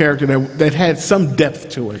fun to have a character that had some depth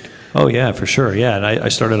to it. Oh, yeah, for sure. Yeah, and I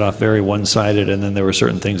started off very one-sided, and then there were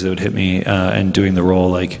certain things that would hit me, and doing the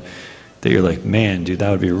role, like, that you're like, man, dude,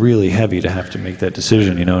 that would be really heavy to have to make that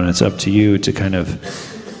decision, you know, and it's up to you to kind of,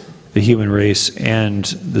 the human race and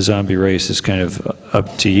the zombie race is kind of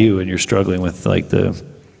up to you, and you're struggling with, like,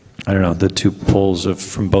 the two pulls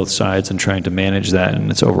from both sides and trying to manage that,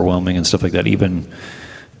 and it's overwhelming and stuff like that, even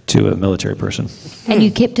to a military person. And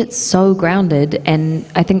you kept it so grounded, and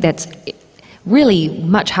I think that's really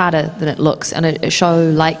much harder than it looks. And a show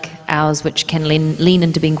like ours, which can lean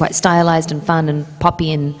into being quite stylized and fun and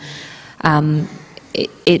poppy, and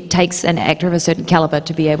it takes an actor of a certain caliber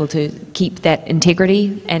to be able to keep that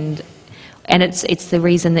integrity, and it's the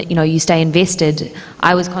reason that, you know, you stay invested.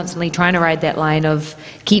 I was constantly trying to ride that line of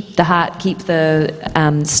keep the heart, keep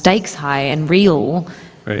the stakes high and real.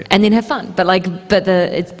 Right. And then have fun, but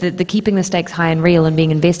the keeping the stakes high and real and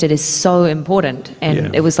being invested is so important.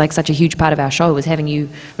 And it was like such a huge part of our show, was having you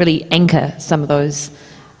really anchor some of those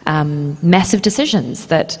massive decisions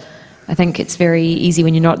that I think it's very easy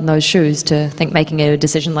when you're not in those shoes to think making a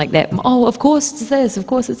decision like that, oh, of course it's this, of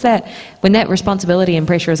course it's that. When that responsibility and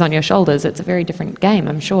pressure is on your shoulders, it's a very different game,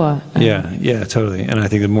 I'm sure. Yeah, totally. And I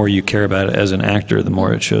think the more you care about it as an actor, the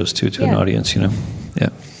more it shows to an audience, you know. Yeah.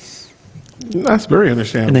 That's very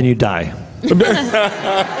understandable. And then you die.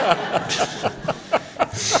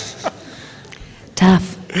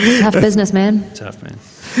 Tough business, man. Tough, man.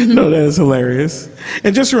 No, that is hilarious.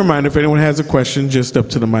 And just a reminder, if anyone has a question, just up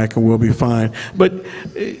to the mic and we'll be fine. But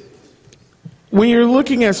when you're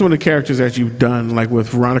looking at some of the characters that you've done, like with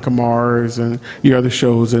Veronica Mars and your other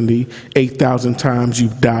shows, and the 8,000 times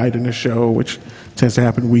you've died in a show, which tends to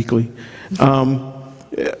happen weekly,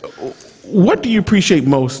 what do you appreciate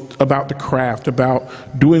most about the craft, about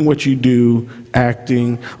doing what you do,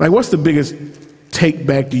 acting? Like, what's the biggest take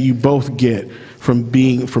back do you both get from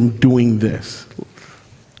doing this?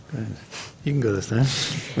 You can go this time.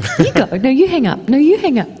 You go. No, you hang up.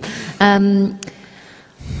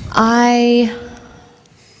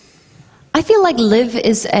 I feel like Live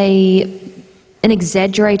is an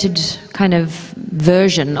exaggerated kind of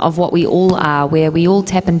version of what we all are, where we all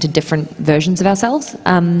tap into different versions of ourselves.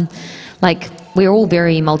 Like, we're all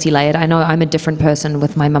very multi-layered. I know I'm a different person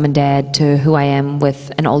with my mum and dad to who I am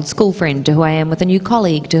with an old school friend, to who I am with a new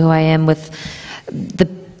colleague, to who I am with the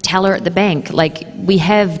teller at the bank. Like, we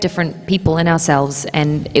have different people in ourselves,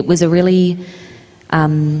 and it was a really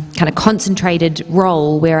kind of concentrated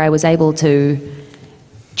role where I was able to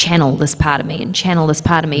channel this part of me and channel this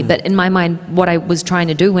part of me. But in my mind, what I was trying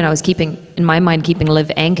to do when I was keeping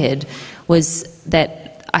Liv anchored was that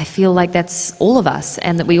I feel like that's all of us,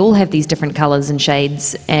 and that we all have these different colours and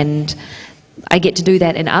shades, and I get to do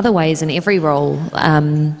that in other ways in every role.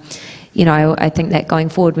 You know, I think that going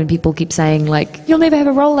forward, when people keep saying, like, you'll never have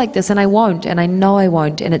a role like this, and I won't, and I know I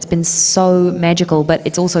won't, and it's been so magical, but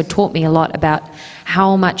it's also taught me a lot about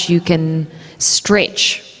how much you can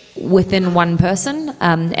stretch within one person,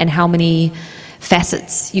 and how many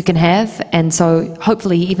facets you can have. And so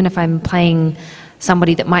hopefully, even if I'm playing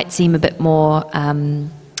somebody that might seem a bit more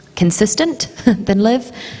consistent than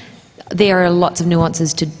Liv, there are lots of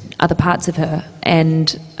nuances to other parts of her.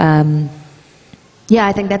 And yeah,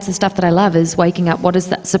 I think that's the stuff that I love, is waking up, what is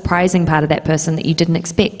that surprising part of that person that you didn't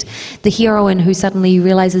expect? The heroine who suddenly you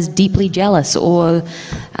realise is deeply jealous, or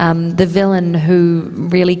the villain who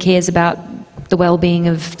really cares about the well-being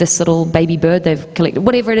of this little baby bird they've collected.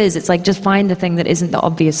 Whatever it is, it's like, just find the thing that isn't the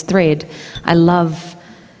obvious thread. I love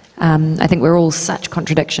I think we're all such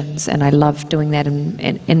contradictions, and I love doing that.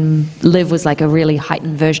 And Liv was like a really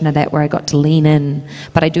heightened version of that, where I got to lean in.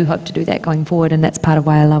 But I do hope to do that going forward, and that's part of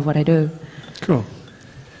why I love what I do. Cool.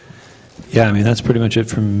 Yeah, I mean, that's pretty much it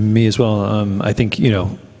from me as well. I think, you're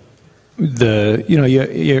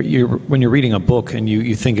when you're reading a book and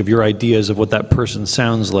you think of your ideas of what that person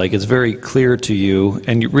sounds like, it's very clear to you,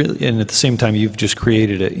 and and at the same time you've just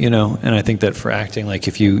created it, And I think that for acting, like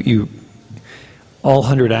if you all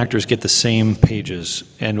 100 actors get the same pages,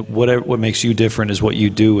 and what makes you different is what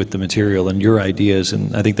you do with the material and your ideas,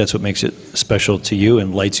 and I think that's what makes it special to you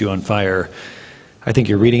and lights you on fire. I think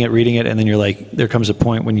you're reading it, and then you're like, there comes a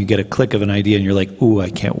point when you get a click of an idea, and you're like, ooh,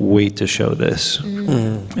 I can't wait to show this.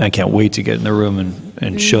 I can't wait to get in the room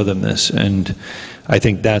and show them this. And I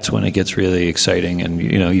think that's when it gets really exciting, and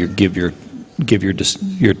you give your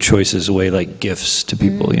choices away like gifts to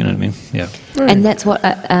people. You know what I mean? Yeah. And that's what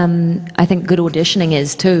I think good auditioning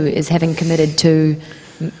is too, is having committed to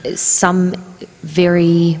some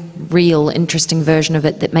very real, interesting version of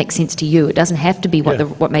it that makes sense to you. It doesn't have to be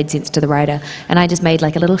what made sense to the writer. And I just made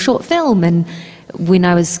like a little short film, and when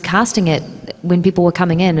I was casting it, when people were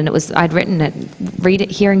coming in, and I'd written it,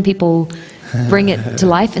 hearing people bring it to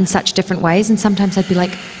life in such different ways, and sometimes I'd be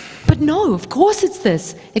like, but no, of course it's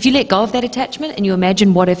this. If you let go of that attachment and you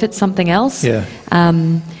imagine what if it's something else.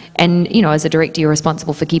 And as a director, you're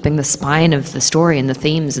responsible for keeping the spine of the story and the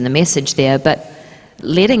themes and the message there, but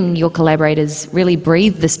letting your collaborators really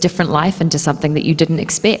breathe this different life into something that you didn't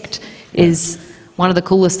expect is one of the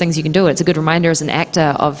coolest things you can do. It's a good reminder as an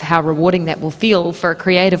actor of how rewarding that will feel for a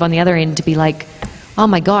creative on the other end to be like, oh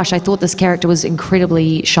my gosh, I thought this character was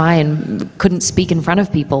incredibly shy and couldn't speak in front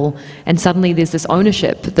of people, and suddenly there's this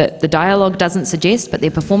ownership that the dialogue doesn't suggest but their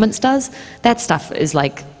performance does. That stuff is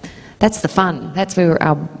like, that's the fun. That's where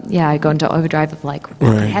I go into overdrive of like,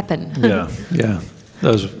 what could happen? That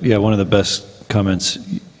was one of the best comments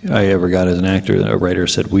I ever got as an actor. A writer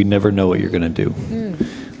said, we never know what you're going to do.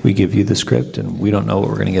 We give you the script and we don't know what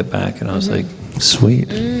we're going to get back. And I was like, sweet.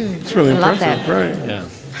 It's really impressive. Love that. Right. Yeah.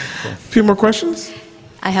 A few more questions?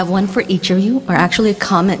 I have one for each of you, or actually a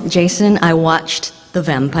comment. Jason, I watched The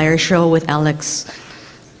Vampire Show with Alex,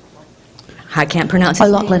 I can't pronounce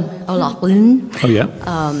his name. O'Loughlin. Oh, yeah?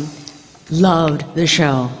 Loved the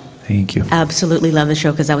show. Thank you. Absolutely love the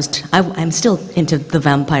show, because I'm still into the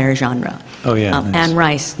vampire genre. Oh, yeah. Nice. Anne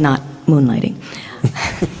Rice, not moonlighting.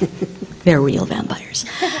 They're real vampires.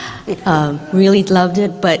 Really loved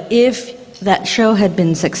it, but if that show had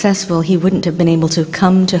been successful, he wouldn't have been able to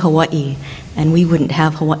come to Hawaii, and we wouldn't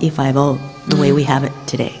have Hawaii Five-0 the way we have it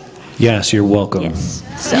today. Yes, you're welcome. Yes.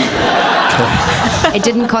 So. It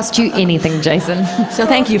didn't cost you anything, Jason. So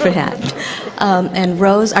thank you for that. And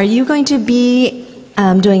Rose, are you going to be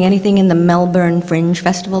doing anything in the Melbourne Fringe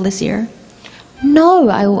Festival this year? No,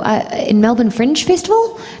 in Melbourne Fringe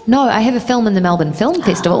Festival? No, I have a film in the Melbourne Film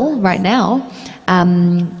Festival right now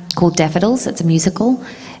called Daffodils. It's a musical.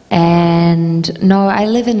 And no, I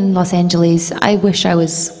live in Los Angeles. I wish I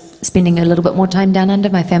was spending a little bit more time down under.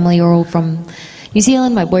 My family are all from New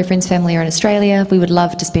Zealand. My boyfriend's family are in Australia. We would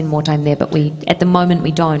love to spend more time there, but at the moment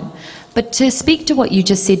we don't. But to speak to what you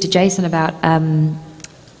just said to Jason about, had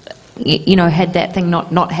that thing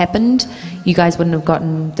not happened, you guys wouldn't have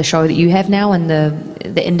gotten the show that you have now and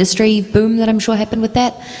the industry boom that I'm sure happened with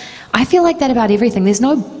that. I feel like that about everything. There's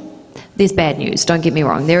bad news, don't get me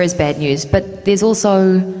wrong. There is bad news, but there's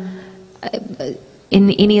also,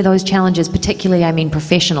 in any of those challenges, particularly, I mean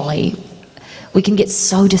professionally, we can get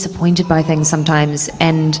so disappointed by things sometimes,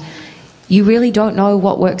 and you really don't know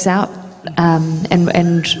what works out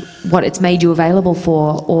and what it's made you available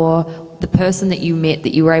for, or the person that you met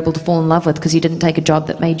that you were able to fall in love with because you didn't take a job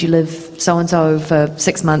that made you live so-and-so for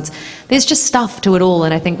 6 months. There's just stuff to it all,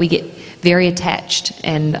 and I think we get very attached,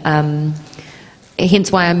 and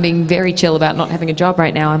hence why I'm being very chill about not having a job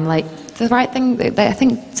right now. I'm like, the right thing, I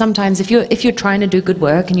think sometimes if you're trying to do good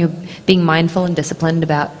work and you're being mindful and disciplined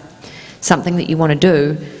about something that you want to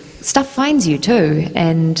do, stuff finds you too,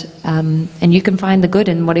 and you can find the good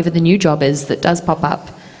in whatever the new job is that does pop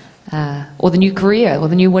up, or the new career, or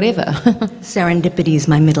the new whatever. Serendipity is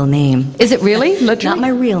my middle name. Is it really? Literally? Not my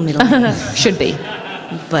real middle name. Should be.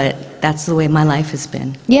 But that's the way my life has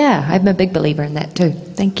been. Yeah, I'm a big believer in that too.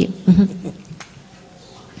 Thank you.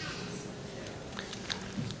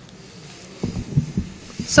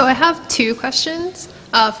 So I have two questions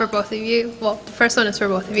for both of you. Well, the first one is for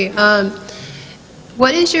both of you.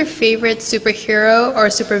 What is your favorite superhero or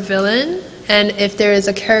supervillain, and if there is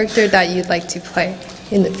a character that you'd like to play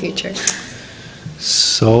in the future?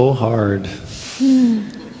 So hard.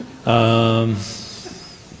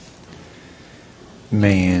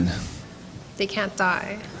 Man. They Can't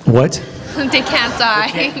Die. What? They Can't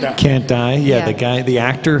Die. Can't die? Yeah, Yeah. the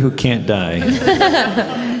actor who can't die.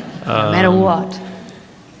 No matter what.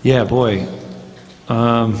 Yeah, boy.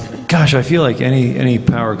 Gosh, I feel like any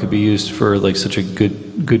power could be used for like such a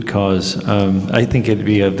good cause. I think it'd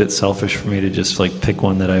be a bit selfish for me to just like pick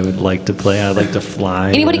one that I would like to play. I'd like to fly.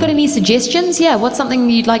 Anybody got any suggestions? Yeah, what's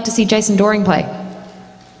something you'd like to see Jason Dohring play?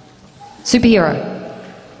 Superhero.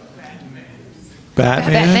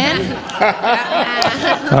 Batman?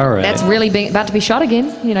 All right. That's really about to be shot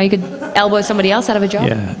again. You know, you could elbow somebody else out of a job.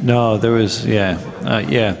 Yeah, no, there was, yeah.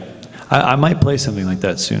 I might play something like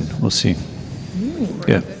that soon. We'll see.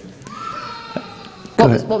 Yeah.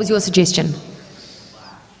 What was your suggestion?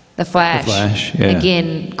 The Flash. The Flash, yeah.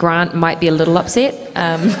 Again, Grant might be a little upset.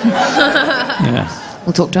 Yeah.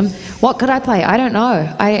 We'll talk to him. What could I play? I don't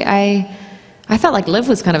know. I felt like Liv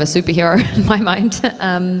was kind of a superhero in my mind.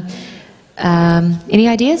 Any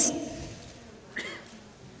ideas?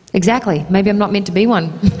 Exactly. Maybe I'm not meant to be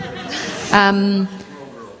one.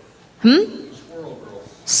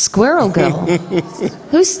 Squirrel Girl.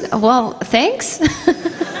 Well, thanks.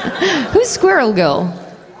 Who's Squirrel Girl?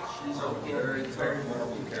 She's a very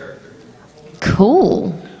Marvel character.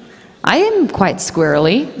 Cool. I am quite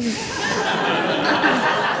squirrely.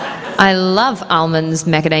 I love almonds,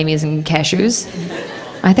 macadamias, and cashews.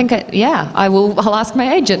 I think, I'll ask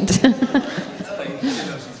my agent.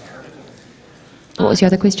 What was your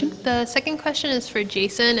other question? The second question is for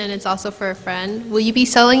Jason, and it's also for a friend. Will you be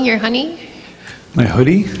selling your honey? My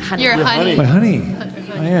hoodie? Your honey. My honey.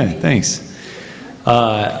 Oh, yeah, thanks.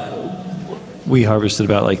 We harvested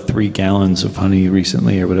about like 3 gallons of honey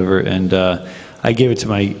recently or whatever, and I gave it to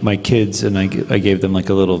my kids, and I gave them like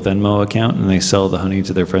a little Venmo account, and they sell the honey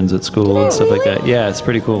to their friends at school and stuff like that. Yeah, it's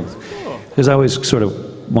pretty cool. Because I always sort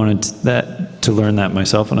of wanted to learn that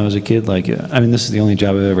myself when I was a kid. Like, I mean, this is the only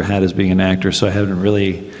job I've ever had as being an actor, so I haven't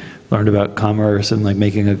really learned about commerce and like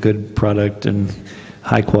making a good product and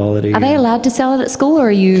high quality. Are they allowed to sell it at school, or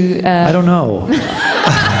are you... I don't know.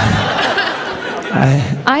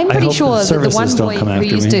 I'm pretty sure that the one don't boy come who after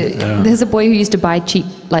used me. to... Yeah. There's a boy who used to buy cheap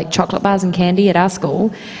like chocolate bars and candy at our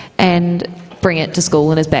school and bring it to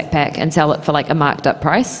school in his backpack and sell it for like a marked up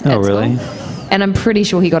price. Oh, at really? School. And I'm pretty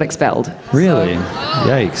sure he got expelled. Really?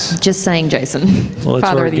 Yikes. Just saying, Jason. Well, it's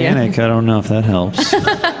Father of the year. organic. I don't know if that helps.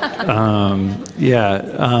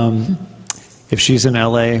 If she's in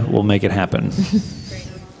LA, we'll make it happen.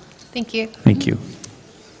 Thank you. Thank you.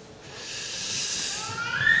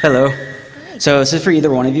 Hello. So this is for either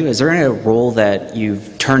one of you. Is there any role that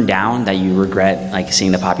you've turned down that you regret, like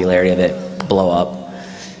seeing the popularity of it blow up?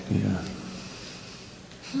 Yeah.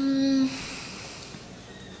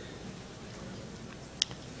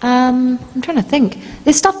 I'm trying to think.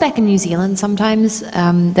 There's stuff back in New Zealand sometimes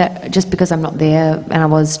that just because I'm not there and I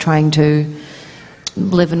was trying to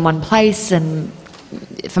live in one place, and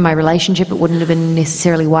for my relationship it wouldn't have been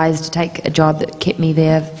necessarily wise to take a job that kept me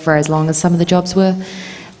there for as long as some of the jobs were.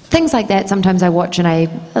 Things like that, sometimes I watch and I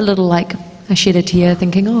shed a tear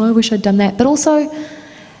thinking, oh, I wish I'd done that. But also,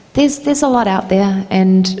 there's a lot out there,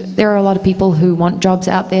 and there are a lot of people who want jobs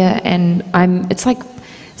out there, and it's like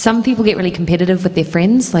some people get really competitive with their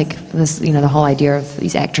friends, like this, the whole idea of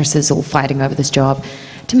these actresses all fighting over this job.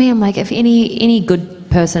 To me, I'm like, if any good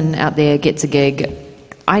person out there gets a gig,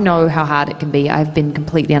 I know how hard it can be. I've been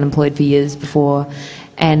completely unemployed for years before,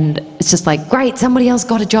 and it's just like, great, somebody else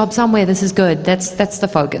got a job somewhere, this is good. That's the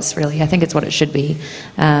focus, really. I think it's what it should be.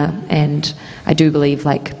 And I do believe,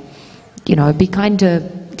 be kind to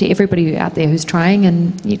everybody out there who's trying,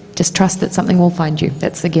 and you just trust that something will find you.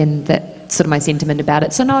 That's sort of my sentiment about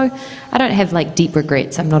it. So no, I don't have deep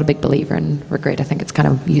regrets. I'm not a big believer in regret. I think it's kind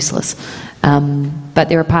of useless. But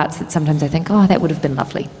there are parts that sometimes I think, oh, that would have been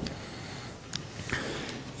lovely.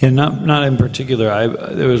 Yeah, not in particular.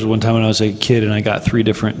 There was one time when I was a kid and I got 3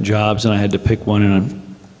 different jobs and I had to pick one,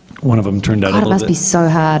 and one of them turned out a God, little it must be so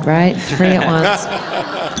hard, right? 3 at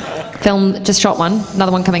once. Film, just shot one,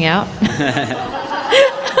 another one coming out.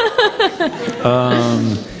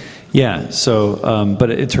 But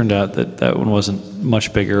it turned out that one wasn't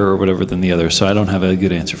much bigger or whatever than the other, so I don't have a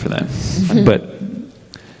good answer for that. But,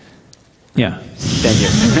 yeah. Thank you.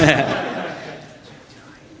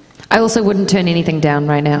 I also wouldn't turn anything down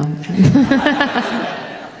right now.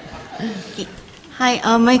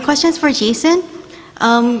 Hi, my question is for Jason.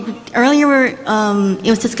 Earlier, it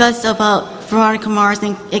was discussed about Veronica Mars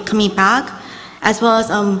and it coming back, as well as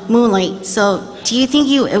Moonlight. So, do you think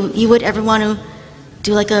you would ever want to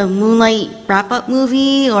do a Moonlight wrap-up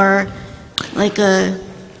movie, or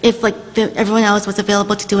if everyone else was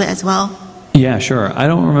available to do it as well? Yeah, sure. I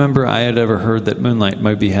don't remember I had ever heard that Moonlight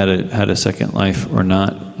maybe had a second life or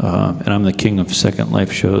not, and I'm the king of second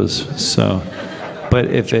life shows. So, but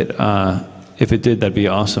if it did, that'd be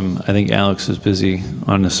awesome. I think Alex is busy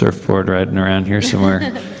on the surfboard riding around here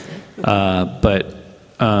somewhere. But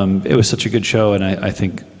it was such a good show, and I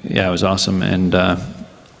think it was awesome. And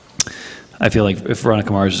I feel like if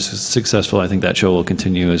Veronica Mars is successful, I think that show will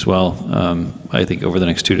continue as well. I think over the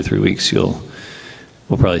next 2 to 3 weeks, we'll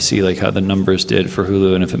probably see like how the numbers did for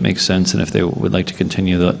Hulu, and if it makes sense, and if they would like to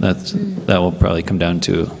continue, that will probably come down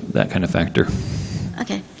to that kind of factor.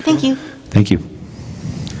 Okay, thank you. Thank you.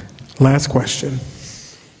 Last question.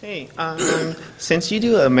 Hey, since you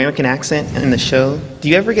do an American accent in the show, do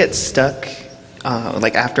you ever get stuck,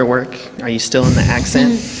 like after work? Are you still in the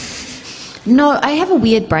accent? No, I have a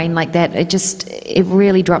weird brain like that. It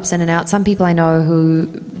really drops in and out. Some people I know who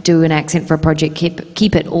do an accent for a project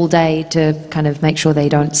keep it all day to kind of make sure they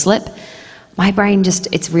don't slip. My brain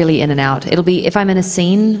it's really in and out. It'll be, if I'm in a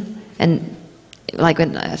scene, and like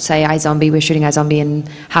when, say, iZombie, we're shooting iZombie, and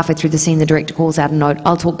halfway through the scene the director calls out a note,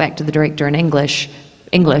 I'll talk back to the director in English?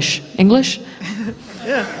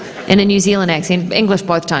 Yeah. In a New Zealand accent, English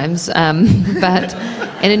both times, but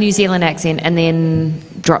in a New Zealand accent, and then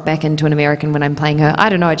drop back into an American when I'm playing her. I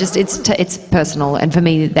don't know, it's personal, and for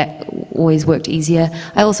me that always worked easier.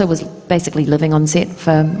 I also was basically living on set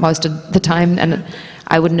for most of the time, and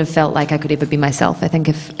I wouldn't have felt like I could ever be myself, I think,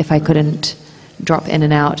 if I couldn't drop in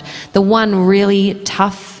and out. The one really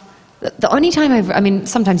tough, the only time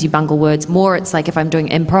sometimes you bungle words, more it's like if I'm doing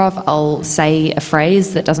improv, I'll say a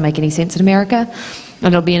phrase that doesn't make any sense in America,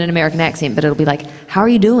 and it'll be in an American accent, but it'll be like, how are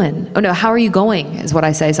you doing? Oh no, how are you going is what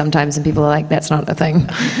I say sometimes, and people are like, that's not a thing.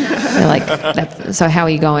 They're like, so how are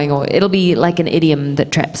you going? Or it'll be like an idiom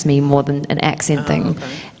that traps me more than an accent thing.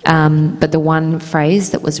 Okay. But the one phrase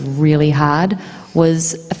that was really hard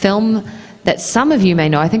was a film that some of you may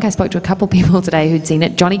know. I think I spoke to a couple people today who'd seen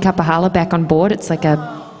it, Johnny Kapahala, Back on Board. It's like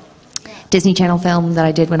a Disney Channel film that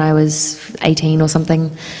I did when I was 18 or something,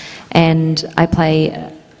 and I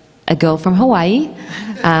play a girl from Hawaii,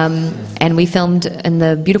 and we filmed in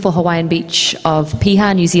the beautiful Hawaiian beach of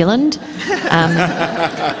Piha, New Zealand,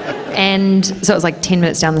 and so it was like 10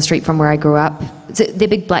 minutes down the street from where I grew up. They're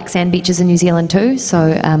big black sand beaches in New Zealand too,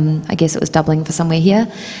 so I guess it was doubling for somewhere here.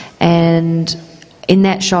 And in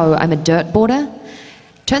that show, I'm a dirt boarder.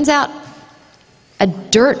 Turns out a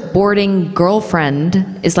dirt boarding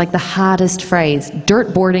girlfriend is like the hardest phrase.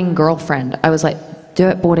 Dirt boarding girlfriend. I was like,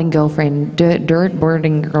 dirt boarding girlfriend, dirt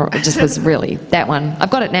boarding girl. It just was really that one. I've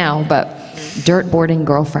got it now, but dirt boarding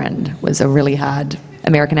girlfriend was a really hard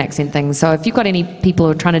American accent thing. So if you've got any people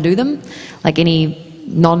who are trying to do them, like any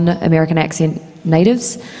non-American accent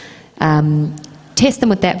natives, test them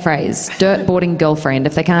with that phrase, dirt boarding girlfriend.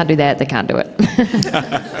 If they can't do that, they can't do it.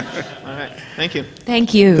 All right, thank you.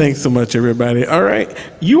 Thank you. Thanks so much, everybody. All right,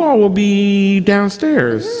 you all will be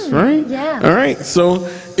downstairs, right? Yeah. All right, so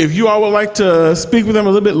if you all would like to speak with them a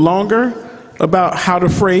little bit longer about how to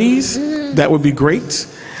phrase, that would be great.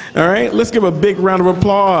 All right, let's give a big round of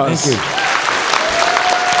applause. Thank you.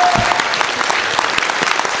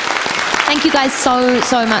 Thank you guys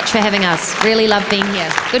so much for having us. Really love being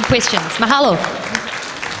here. Good questions. Mahalo.